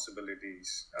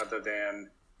responsibilities other than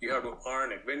you have to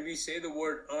earn it. When we say the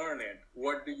word earn it,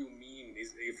 what do you mean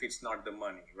if it's not the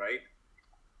money, right?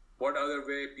 What other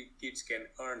way kids can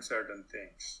earn certain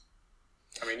things?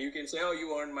 You can say, oh,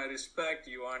 you earned my respect,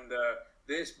 you earned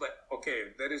this, but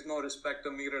okay, there is no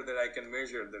respectometer that I can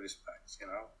measure the respect,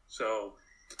 So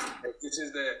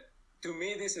to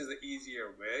me, this is the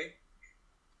easier way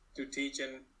to teach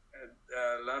and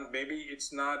learn. Maybe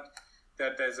it's not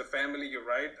that as a family, you're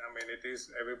right. It is,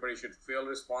 everybody should feel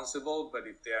responsible, but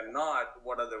if they are not,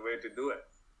 what other way to do it?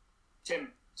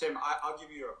 Tim, I'll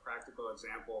give you a practical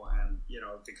example, and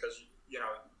because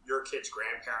your kids'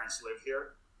 grandparents live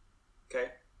here,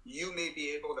 okay? You may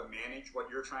be able to manage what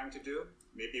you're trying to do,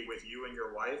 maybe with you and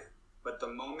your wife, but the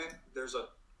moment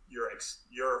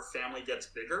your family gets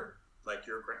bigger, like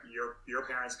your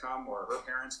parents come or her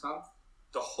parents come,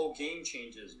 the whole game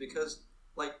changes, because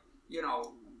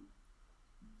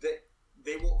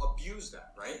they will abuse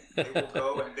that, right? They will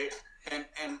go and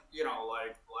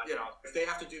if they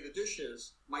have to do the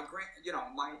dishes, my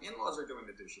in-laws are doing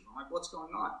the dishes. I'm like, what's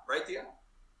going on, right, Dia?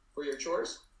 For your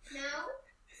chores? No.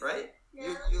 Right?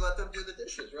 No. You let them do the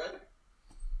dishes, right?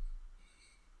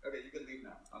 Okay, you can leave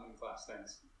now. I'm in class.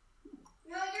 Thanks.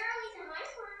 No, you're always in my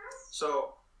class.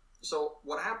 So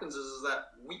what happens is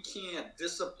that we can't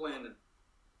discipline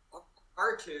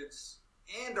our kids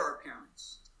and our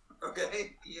parents.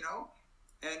 Okay,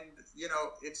 and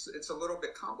it's a little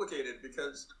bit complicated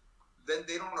because then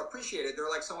they don't appreciate it. They're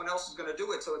like, someone else is going to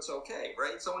do it, so it's okay,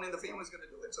 right? Someone in the family is going to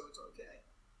do it, so it's okay,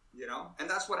 you know? And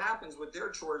that's what happens with their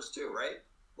chores too, right?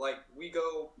 Like, we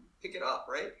go pick it up,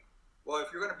 right? Well,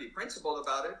 if you're going to be principled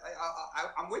about it,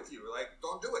 I'm with you. Like,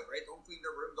 don't do it, right? Don't clean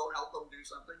their room. Don't help them do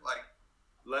something. Like,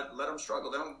 let them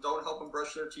struggle. Don't help them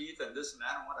brush their teeth and this and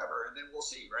that and whatever. And then we'll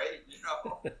see, right? You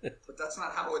know, but that's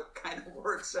not how it kind of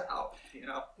works out, you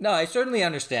know? No, I certainly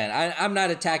understand. I'm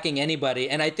not attacking anybody.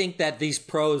 And I think that these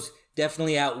pros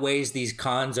definitely outweighs these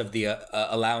cons of the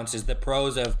allowances. The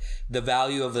pros of the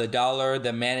value of the dollar,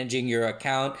 the managing your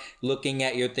account, looking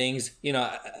at your things, you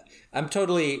know, I'm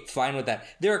totally fine with that.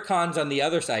 There are cons on the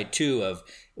other side too of,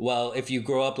 well, if you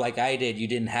grow up like I did, you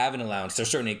didn't have an allowance.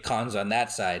 There's certainly cons on that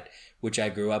side, which I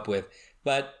grew up with.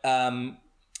 But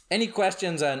any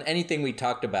questions on anything we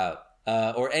talked about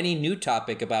or any new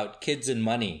topic about kids and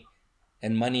money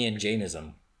in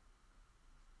Jainism?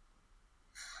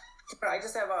 I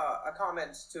just have a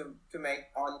comment to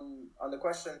make on the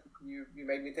question. You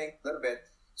made me think a little bit.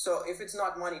 So if it's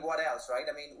not money, what else, right?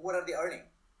 I mean, what are they earning?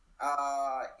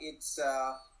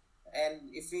 And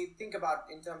if we think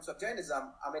about in terms of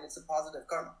Jainism, I mean, it's a positive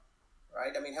karma,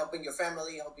 right? I mean, helping your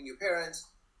family, helping your parents,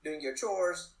 doing your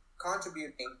chores,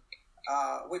 contributing,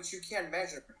 which you can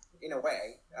measure in a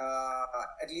way,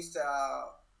 at least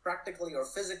practically or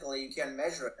physically, you can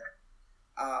measure it.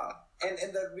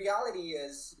 And the reality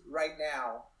is right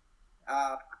now,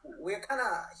 we're kind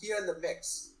of here in the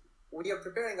mix. We are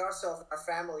preparing ourselves and our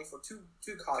family for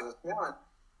two causes. One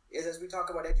is, as we talk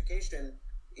about education,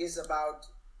 is about,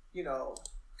 you know,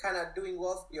 kind of doing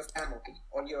well for your family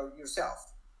or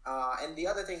yourself. And the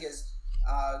other thing is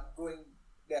going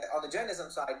on the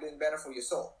Jainism side, doing better for your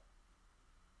soul.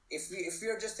 If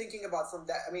we're just thinking about from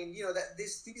that, I mean, you know, that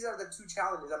these are the two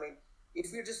challenges. I mean,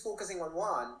 if we're just focusing on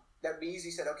one, that'd be easy.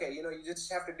 Said, okay, you know, you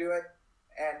just have to do it,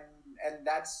 and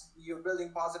that's, you're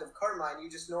building positive karma, and you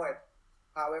just know it.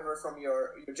 However, from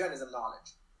your Jainism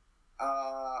knowledge,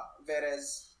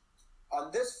 whereas on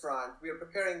this front, we are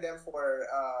preparing them for,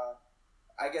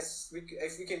 I guess,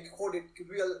 if we can quote it,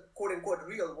 quote unquote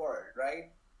real world,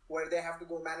 right, where they have to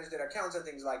go manage their accounts and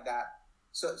things like that.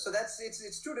 So that's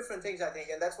it's two different things, I think,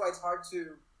 and that's why it's hard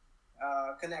to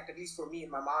connect, at least for me in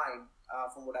my mind,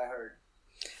 from what I heard.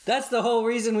 That's the whole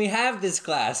reason we have this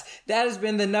class. That has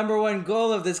been the number one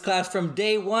goal of this class from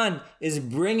day one, is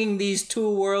bringing these two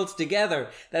worlds together.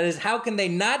 That is, how can they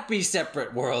not be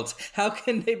separate worlds? How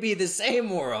can they be the same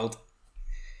world?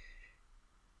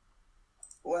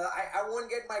 Well, I won't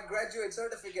get my graduate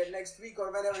certificate next week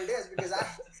or whenever it is, because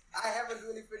I haven't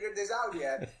really figured this out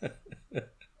yet.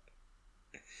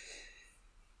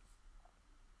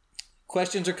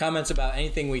 Questions or comments about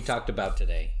anything we talked about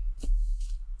today?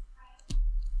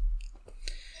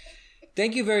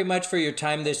 Thank you very much for your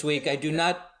time this week. I do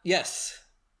not... Yes?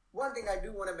 One thing I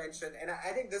do want to mention, and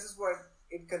I think this is where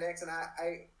it connects, and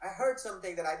I heard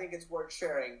something that I think it's worth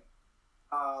sharing.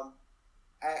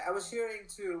 I was hearing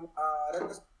to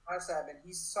Ratna Sahib, and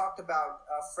he's talked about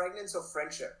fragrance of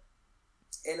friendship.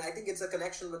 And I think it's a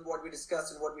connection with what we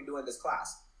discussed and what we do in this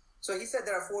class. So he said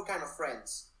there are 4 kinds of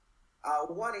friends.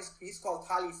 One is, he's called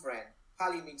Thali friend.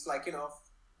 Thali means, like, you know,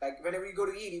 like whenever you go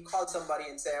to eat, you call somebody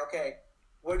and say, okay,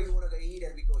 where do you want to go eat?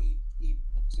 And we go eat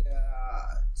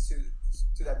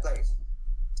to that place.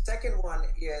 Second one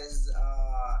is,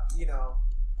 you know,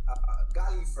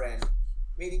 Gali friend,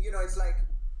 meaning, you know, it's like,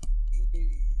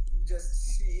 you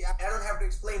just, I don't have to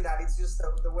explain that. It's just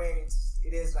the way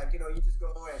it is, like, you know, you just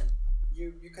go and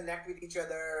you connect with each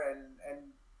other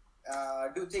and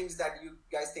do things that you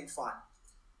guys think fun.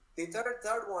 The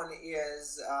third one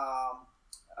is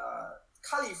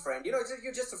Kali friend. You know,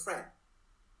 you're just a friend.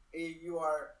 You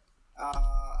are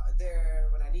there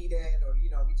when I need it, or, you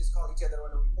know, we just call each other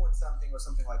when we want something or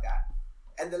something like that.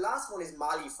 And the last one is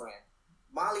Mali friend.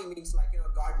 Mali means, like, you know,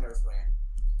 gardener friend.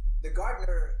 The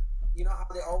gardener, you know how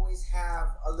they always have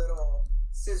a little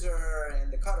scissor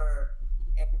and the cutter,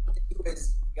 and what they do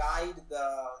is guide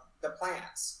the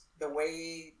plants the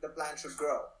way the plant should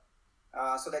grow,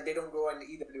 so that they don't go in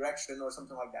either direction or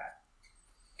something like that.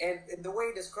 And the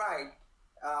way described,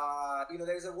 you know,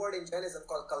 there's a word in Jainism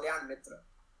called Kalyan Mitra.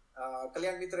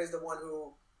 Kalyan Mitra is the one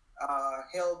who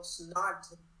helps not,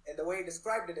 and the way he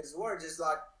described it, his words is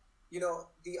like, you know,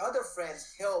 the other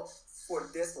friends help for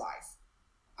this life,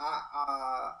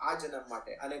 Ajanam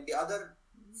Mate, and then the other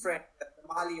friend, the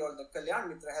Mali or the Kalyan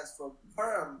Mitra, helps for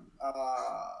Param,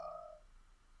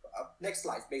 next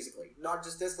life, basically, not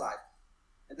just this life.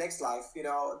 The next life, you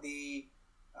know, the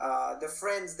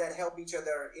friends that help each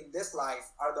other in this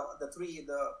life are the three.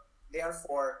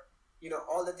 Therefore, you know,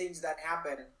 all the things that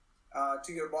happen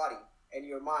to your body and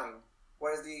your mind,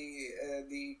 whereas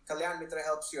the Kalyan Mitra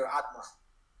helps your Atma.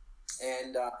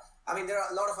 And I mean, there are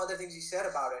a lot of other things he said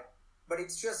about it, but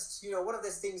it's just, one of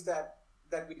those things that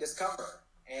we discover.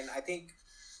 And I think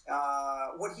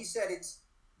what he said, it's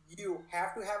you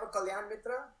have to have a Kalyan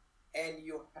Mitra, and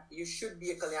you should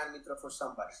be a Kalyan Mitra for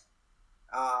somebody.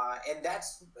 And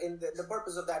that's the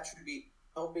purpose of that should be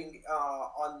helping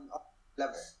on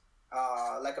level,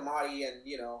 like a Mahari, and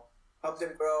help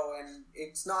them grow. And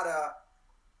it's not a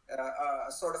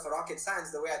sort of a rocket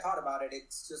science the way I thought about it.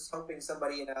 It's just helping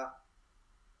somebody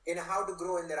in how to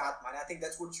grow in their Atma. And I think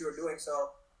that's what you're doing.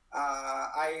 So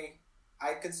I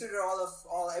consider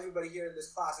everybody here in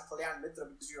this class a Kalyan Mitra,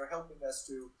 because you're helping us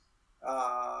to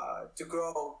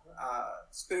grow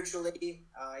spiritually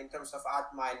in terms of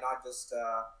Atma, and not just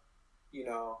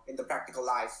in the practical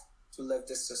life, to live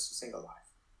just a single life.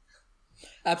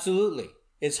 Absolutely.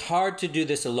 It's hard to do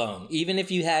this alone. Even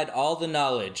if you had all the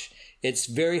knowledge, it's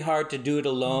very hard to do it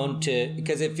alone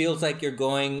because it feels like you're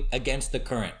going against the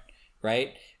current,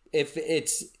 right? If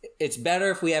it's better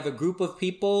if we have a group of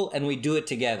people and we do it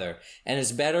together. And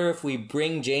it's better if we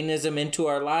bring Jainism into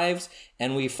our lives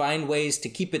and we find ways to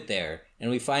keep it there, and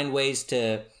we find ways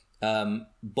to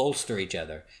bolster each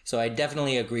other. So I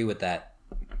definitely agree with that.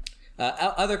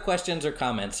 Other questions or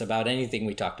comments about anything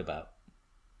we talked about?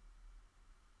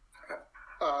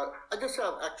 I just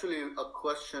have actually a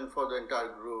question for the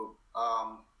entire group.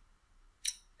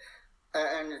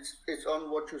 And it's on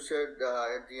what you said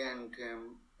at the end,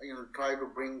 Tim. Try to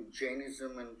bring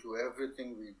Jainism into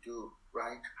everything we do,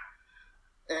 right?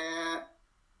 And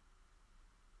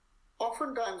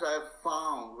oftentimes I've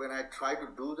found when I try to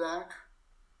do that,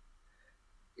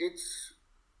 it's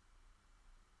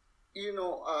it's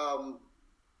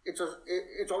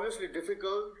obviously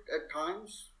difficult at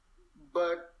times,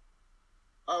 but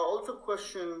I also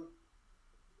question,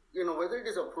 whether it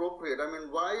is appropriate. I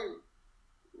mean, why?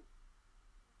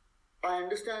 I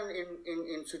understand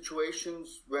in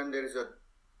situations when there is a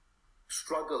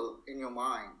struggle in your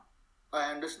mind.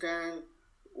 I understand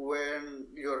when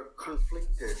you're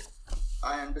conflicted.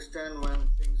 I understand when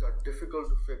things are difficult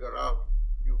to figure out.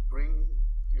 You bring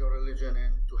your religion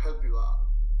in to help you out,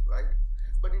 right?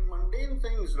 But in mundane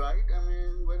things, right? I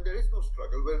mean, when there is no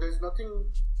struggle, when there's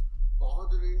nothing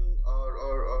bothering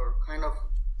or kind of,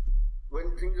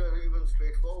 when things are even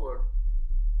straightforward,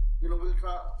 we'll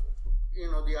try.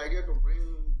 The idea to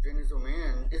bring Jainism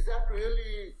in, is that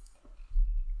really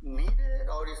needed,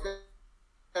 or is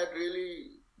that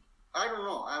really, I don't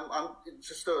know. It's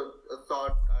just a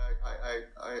thought.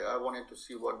 I wanted to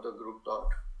see what the group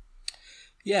thought.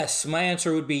 Yes, my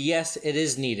answer would be yes, it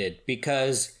is needed,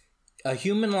 because a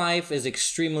human life is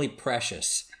extremely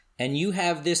precious, and you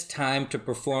have this time to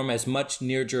perform as much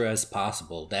nirjara as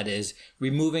possible. That is,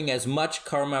 removing as much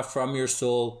karma from your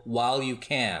soul while you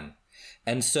can.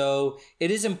 And so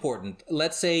it is important.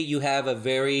 Let's say you have a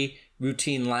very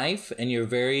routine life and you're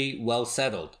very well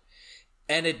settled,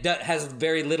 and it has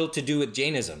very little to do with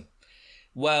Jainism.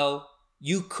 Well,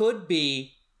 you could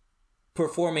be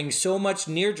performing so much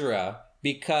nirjara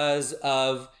because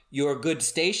of your good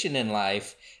station in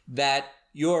life that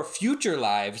your future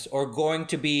lives are going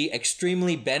to be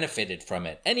extremely benefited from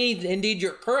it. And indeed,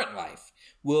 your current life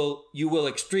you will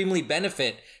extremely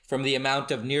benefit from the amount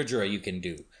of nirjara you can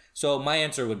do. So my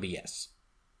answer would be yes.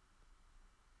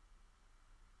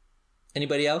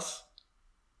 Anybody else?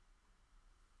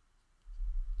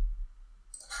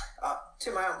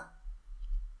 Tim,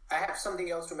 I have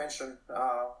something else to mention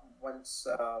once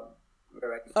we're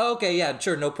ready. Oh, okay, yeah,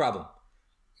 sure, no problem.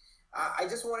 I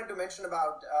just wanted to mention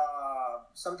about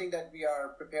something that we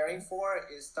are preparing for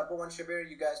is Tapovan Shibir.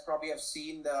 You guys probably have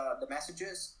seen the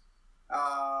messages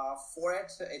for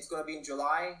it. It's going to be in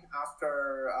July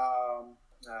after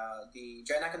the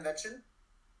Jaina convention,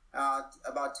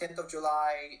 about 10th of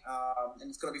July, and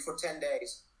it's going to be for 10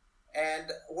 days.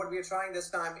 And what we're trying this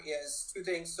time is two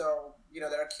things. So,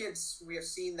 there are kids, we have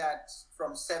seen that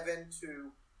from 7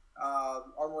 to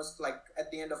almost like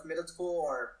at the end of middle school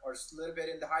or a little bit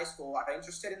in the high school are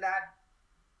interested in that.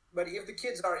 But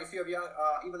if you have young,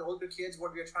 even older kids,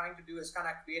 what we're trying to do is kind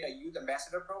of create a youth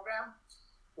ambassador program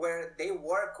where they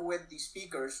work with the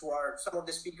speakers who are some of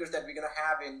the speakers that we're going to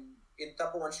have in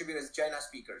Tapovan Shibir as Jaina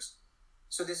speakers.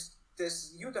 So this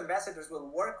youth ambassadors will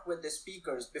work with the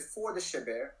speakers before the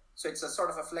Shibir. So it's a sort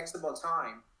of a flexible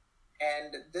time.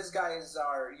 And these guys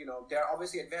are, they're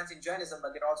obviously advancing Jainism,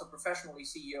 but they're also professionally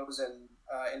CEOs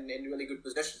and in really good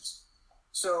positions.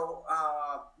 So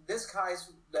these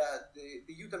guys, the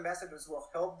youth ambassadors will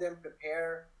help them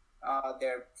prepare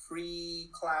their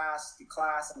pre-class, the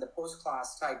class, and the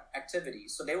post-class type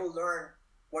activities. So they will learn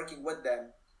working with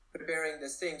them, preparing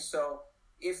this thing. So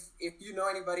if you know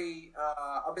anybody,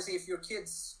 obviously if your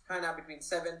kid's kind of between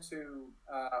 7 to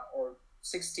or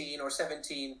 16 or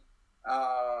 17,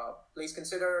 please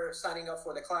consider signing up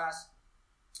for the class.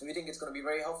 We think it's going to be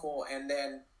very helpful. And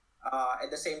then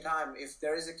at the same time, if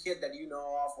there is a kid that you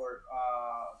know of or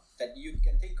that you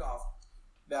can think of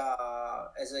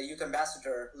as a youth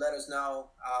ambassador, let us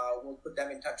know. We'll put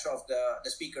them in touch of the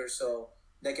speakers so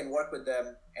they can work with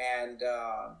them and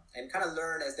kind of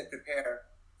learn as they prepare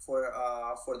for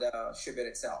the shibir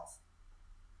itself.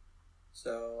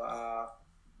 So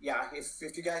yeah,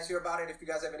 if you guys hear about it, if you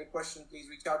guys have any questions, please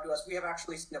reach out to us. We have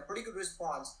actually seen a pretty good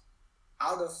response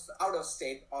out of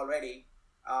state already.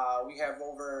 We have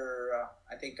over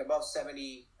I think about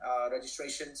 70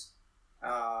 registrations,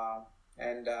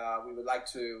 and we would like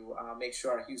to make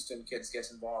sure our Houston kids get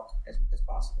involved as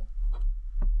possible.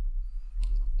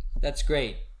 That's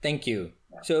great. Thank you.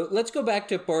 Yeah. So let's go back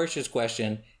to Porusha's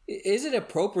question. Is it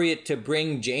appropriate to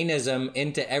bring Jainism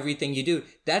into everything you do?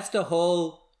 That's the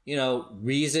whole,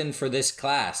 reason for this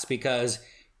class, because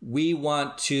we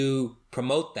want to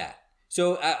promote that.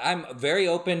 So I'm very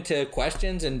open to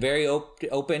questions and very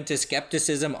open to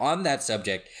skepticism on that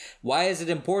subject. Why is it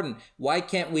important? Why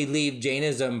can't we leave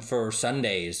Jainism for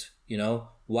Sundays?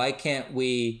 Why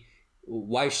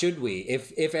should we?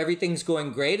 If everything's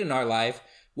going great in our life,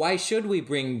 why should we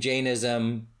bring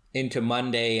Jainism into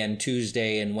Monday and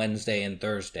Tuesday and Wednesday and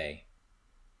Thursday?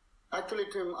 Actually,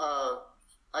 Tim,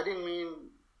 I didn't mean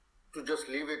to just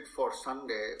leave it for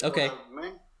Sunday. Okay.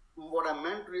 What I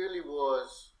meant really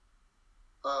was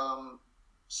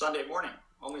Sunday morning.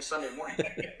 Only Sunday morning.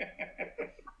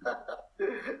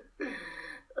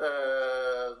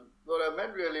 What I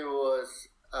meant really was,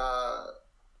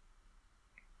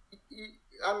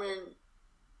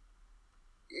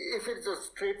 if it's a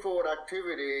straightforward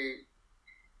activity,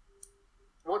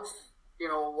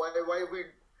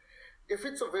 if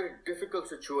it's a very difficult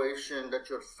situation that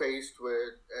you're faced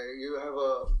with, you have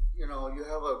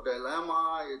a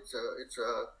dilemma.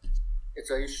 It's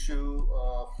an issue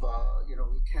of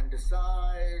we can't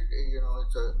decide.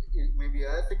 It may be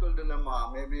an ethical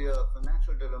dilemma, maybe a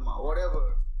financial dilemma,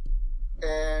 whatever.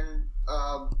 And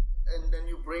then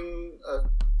you bring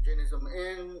Jainism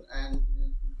in, and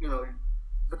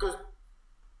because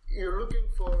you're looking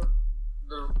for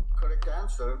the correct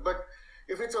answer. But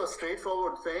if it's a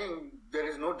straightforward thing, there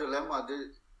is no dilemma.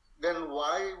 Then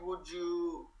why would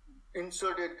you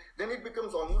insert it? Then it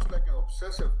becomes almost like an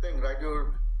obsessive thing, right?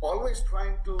 You're always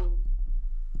trying to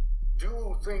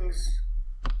do things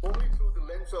only through the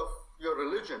lens of your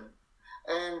religion.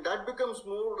 And that becomes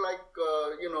more like,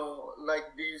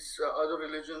 like these other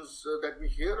religions that we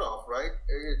hear of, right?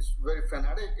 It's very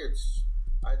fanatic. It's,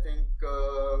 I think,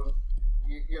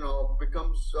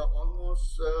 becomes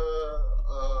almost,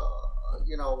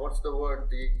 what's the word?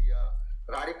 The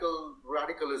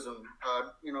radicalism,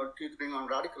 teetering on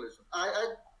radicalism.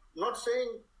 I'm not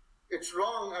saying it's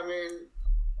wrong. I mean,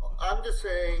 I'm just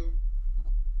saying,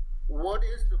 what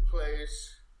is the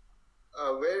place?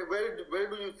 Where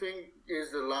do you think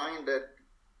is the line that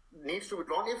needs to be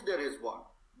drawn, if there is one?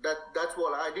 That's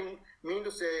what I didn't mean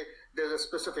to say. There's a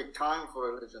specific time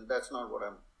for religion. That's not what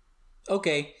I'm.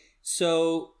 Okay,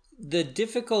 so the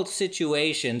difficult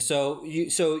situation. So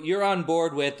you're on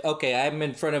board with, okay, I'm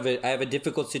in front of it. I have a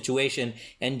difficult situation,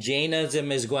 and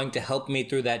Jainism is going to help me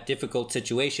through that difficult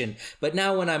situation. But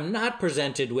now, when I'm not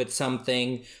presented with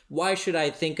something, why should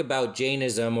I think about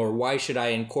Jainism, or why should I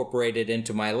incorporate it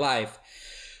into my life?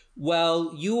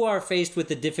 Well, you are faced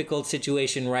with a difficult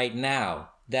situation right now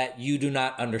that you do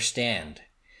not understand.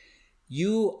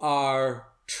 You are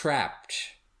trapped.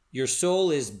 Your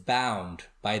soul is bound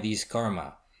by these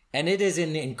karma, and it is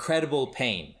in incredible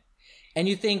pain. And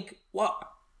you think, what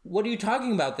are you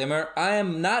talking about, Thimmer?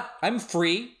 I'm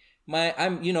free.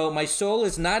 My soul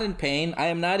is not in pain. I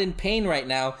am not in pain right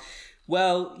now.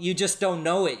 Well, you just don't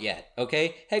know it yet,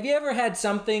 okay? Have you ever had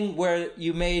something where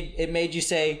it made you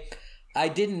say, I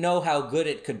didn't know how good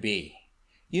it could be?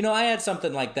 I had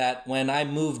something like that when I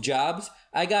moved jobs.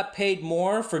 I got paid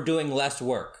more for doing less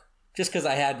work just because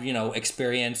I had,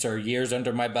 experience or years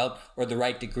under my belt or the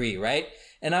right degree, right?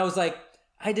 And I was like,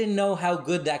 I didn't know how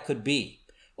good that could be.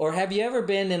 Or have you ever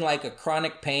been in like a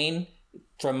chronic pain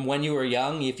from when you were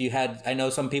young? I know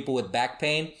some people with back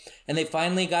pain, and they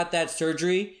finally got that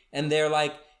surgery and they're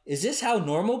like, is this how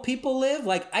normal people live?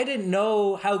 Like, I didn't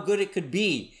know how good it could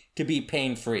be to be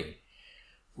pain-free.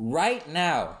 Right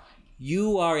now,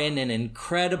 you are in an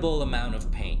incredible amount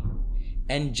of pain,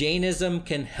 and Jainism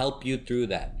can help you through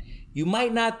that. You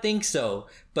might not think so,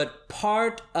 but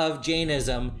part of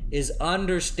Jainism is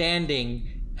understanding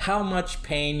how much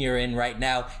pain you're in right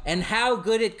now and how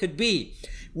good it could be.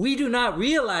 We do not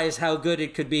realize how good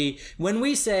it could be when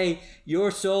we say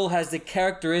your soul has the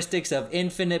characteristics of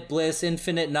infinite bliss,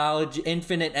 infinite knowledge,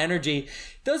 infinite energy.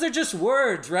 Those are just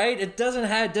words, right? It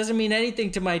doesn't mean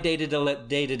anything to my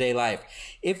day-to-day life.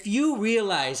 If you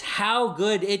realize how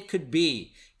good it could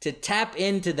be to tap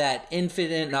into that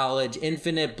infinite knowledge,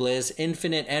 infinite bliss,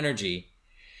 infinite energy,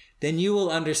 then you will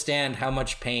understand how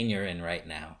much pain you're in right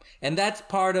now. And that's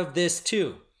part of this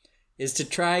too, is to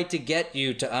try to get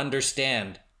you to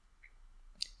understand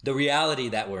the reality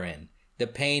that we're in, the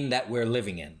pain that we're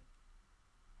living in.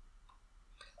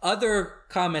 Other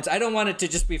comments, I don't want it to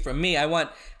just be from me. I want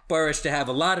Barish to have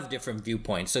a lot of different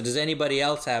viewpoints. So does anybody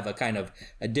else have a kind of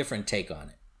a different take on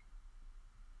it?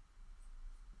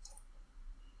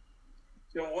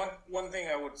 One thing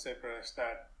I would say, Barish,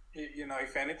 that,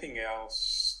 if anything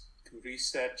else, to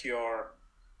reset your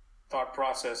thought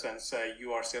process and say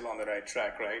you are still on the right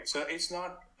track, right? So it's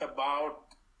not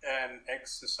about an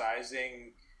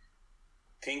exercising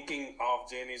thinking of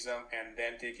Jainism and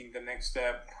then taking the next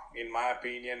step. In my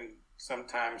opinion,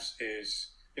 sometimes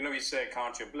is, we say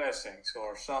count your blessings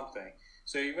or something.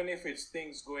 So even if it's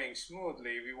things going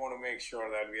smoothly, we want to make sure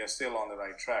that we are still on the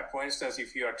right track. For instance,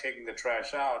 if you are taking the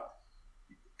trash out,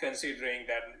 considering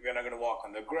that we're not going to walk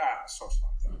on the grass or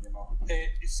something,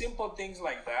 simple things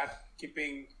like that,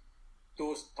 keeping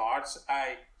those thoughts.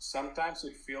 Sometimes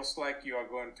it feels like you are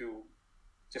going to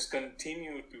just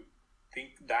continue to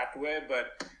think that way,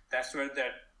 but that's where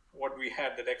what we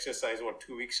had that exercise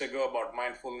 2 weeks ago about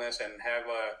mindfulness, and have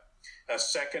a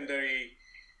secondary,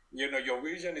 your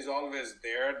vision is always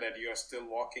there that you are still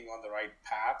walking on the right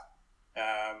path.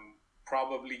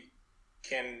 Probably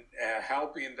can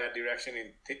help in that direction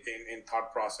in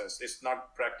thought process. It's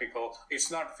not practical.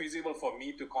 It's not feasible for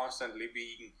me to constantly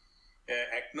be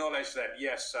acknowledge that,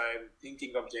 yes, I'm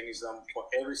thinking of Jainism for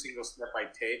every single step I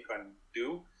take and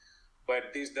do.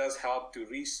 But this does help to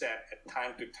reset at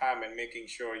time to time, and making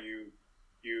sure you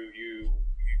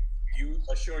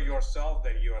assure yourself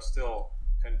that you are still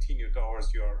continue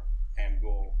towards your end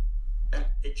goal. And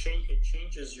it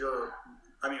changes your.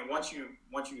 Once you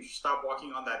stop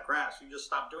walking on that grass, you just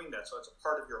stop doing that. So it's a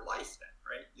part of your life then,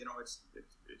 right?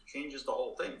 It changes the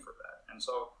whole thing for that. And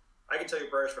so I can tell you,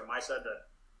 Barish, from my side, that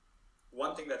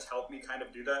one thing that's helped me kind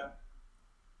of do that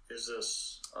is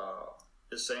this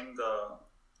is saying the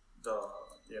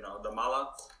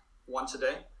mala once a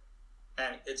day.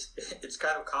 And it's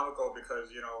kind of comical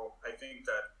because I think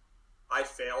that I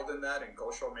failed in that, and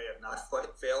Gosho may have not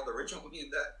failed originally in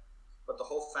that, but the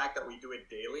whole fact that we do it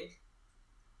daily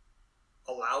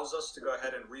allows us to go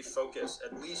ahead and refocus,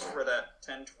 at least for that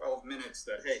 10, 12 minutes,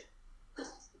 that, hey,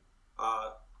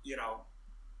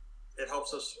 it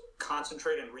helps us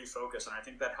concentrate and refocus. And I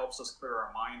think that helps us clear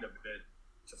our mind a bit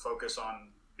to focus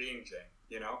on being Jain,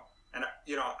 And,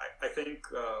 I think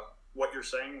what you're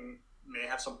saying may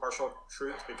have some partial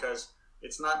truth, because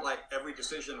it's not like every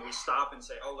decision we stop and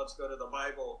say, oh, let's go to the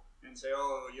Bible and say,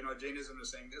 oh, Jainism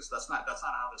is saying this. That's not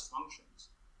how this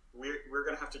functions. We're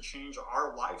going to have to change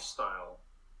our lifestyle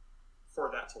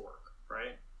for that to work,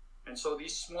 right? And so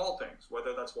these small things,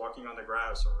 whether that's walking on the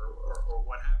grass or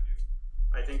what have you,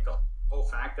 I think the whole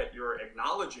fact that you're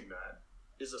acknowledging that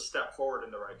is a step forward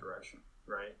in the right direction,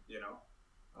 right?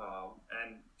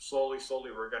 And slowly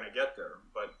we're going to get there.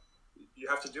 But you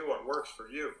have to do what works for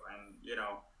you. And,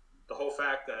 the whole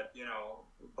fact that,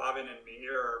 Bhavin and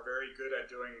Mihir are very good at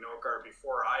doing Nokar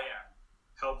before I am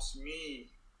helps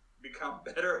me become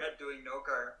better at doing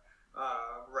Nokar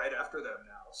right after them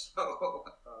now. So,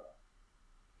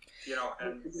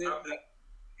 and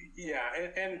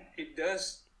it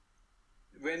does,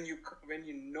 when you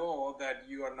know that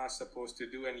you are not supposed to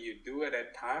do and you do it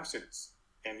at times,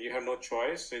 and you have no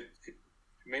choice, it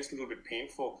makes it a little bit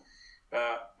painful.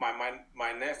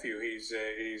 My nephew, he's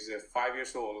 5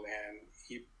 years old, and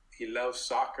he loves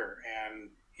soccer,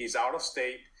 and he's out of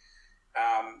state.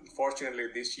 Fortunately,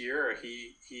 this year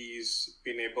he's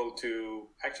been able to,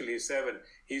 actually he's 7,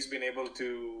 he's been able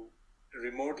to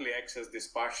remotely access this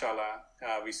Pathshala.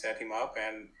 We set him up,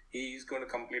 and he's going to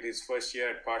complete his first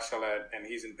year at Pathshala, and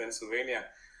he's in Pennsylvania.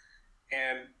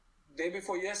 And day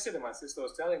before yesterday, my sister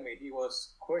was telling me he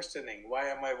was questioning, why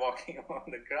am I walking on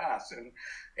the grass?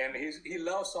 And he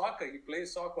loves soccer. He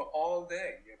plays soccer all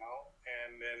day,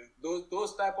 and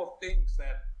those type of things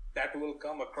that will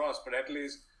come across. But at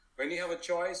least when you have a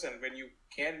choice, and when you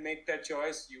can make that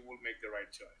choice, you will make the right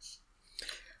choice.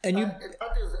 And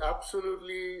that is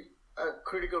absolutely a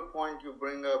critical point you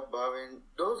bring up, Bhavin.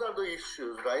 Those are the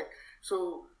issues, right?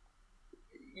 So,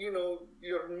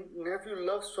 your nephew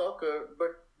loves soccer,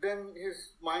 but then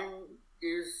his mind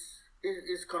is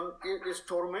is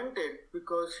tormented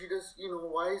because he does,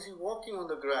 why is he walking on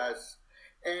the grass?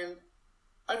 And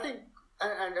I think,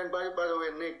 and by the way,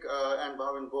 Nick and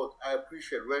Bhavin both, I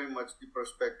appreciate very much the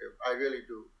perspective. I really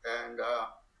do. And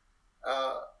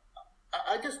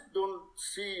I just don't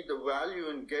see the value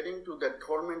in getting to that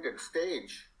tormented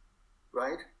stage,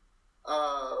 right?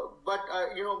 But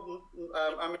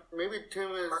I mean, maybe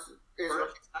Tim is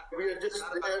we are just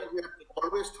there. We are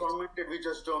always tormented. We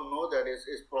just don't know that.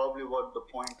 Is probably what the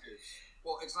point is.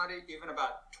 Well, it's not even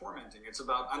about tormenting. It's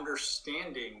about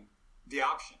understanding the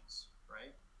options,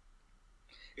 right?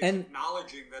 It's and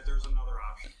acknowledging that there's another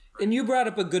option. Right? And you brought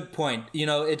up a good point.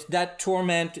 It's that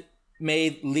torment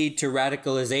may lead to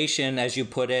radicalization, as you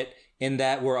put it, in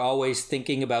that we're always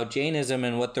thinking about Jainism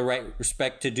and what the right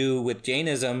respect to do with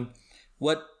Jainism,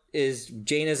 what is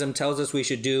Jainism tells us we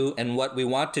should do and what we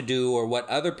want to do or what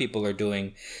other people are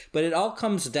doing. But it all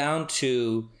comes down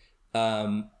to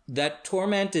that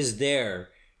torment is there.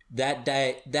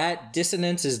 That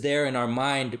dissonance is there in our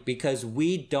mind because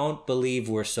we don't believe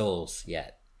we're souls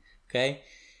yet. Okay?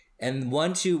 And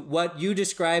what you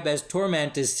describe as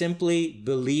torment is simply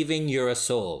believing you're a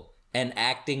soul and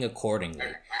acting accordingly.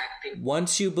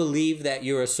 Once you believe that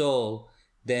you're a soul,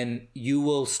 then you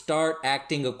will start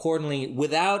acting accordingly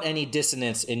without any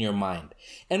dissonance in your mind.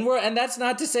 And that's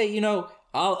not to say, a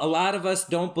lot of us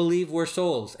don't believe we're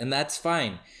souls, and that's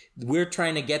fine. We're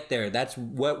trying to get there. That's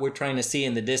what we're trying to see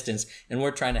in the distance, and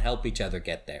we're trying to help each other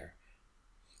get there.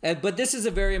 But this is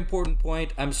a very important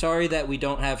point. I'm sorry that we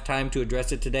don't have time to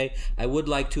address it today. I would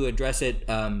like to address it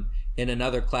in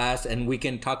another class, and we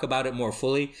can talk about it more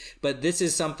fully. But this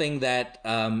is something that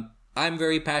I'm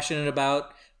very passionate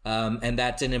about, and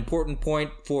that's an important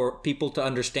point for people to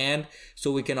understand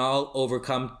so we can all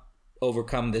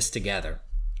overcome this together.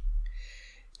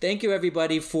 Thank you,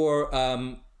 everybody, for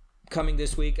coming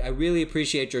this week. I really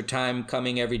appreciate your time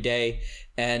coming every day,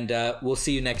 and we'll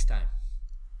see you next time.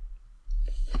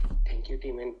 Thank you,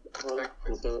 team, and all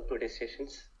the today's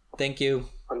sessions. Thank you.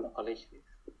 On the college.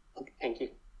 Thank you.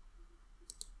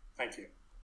 Thank you.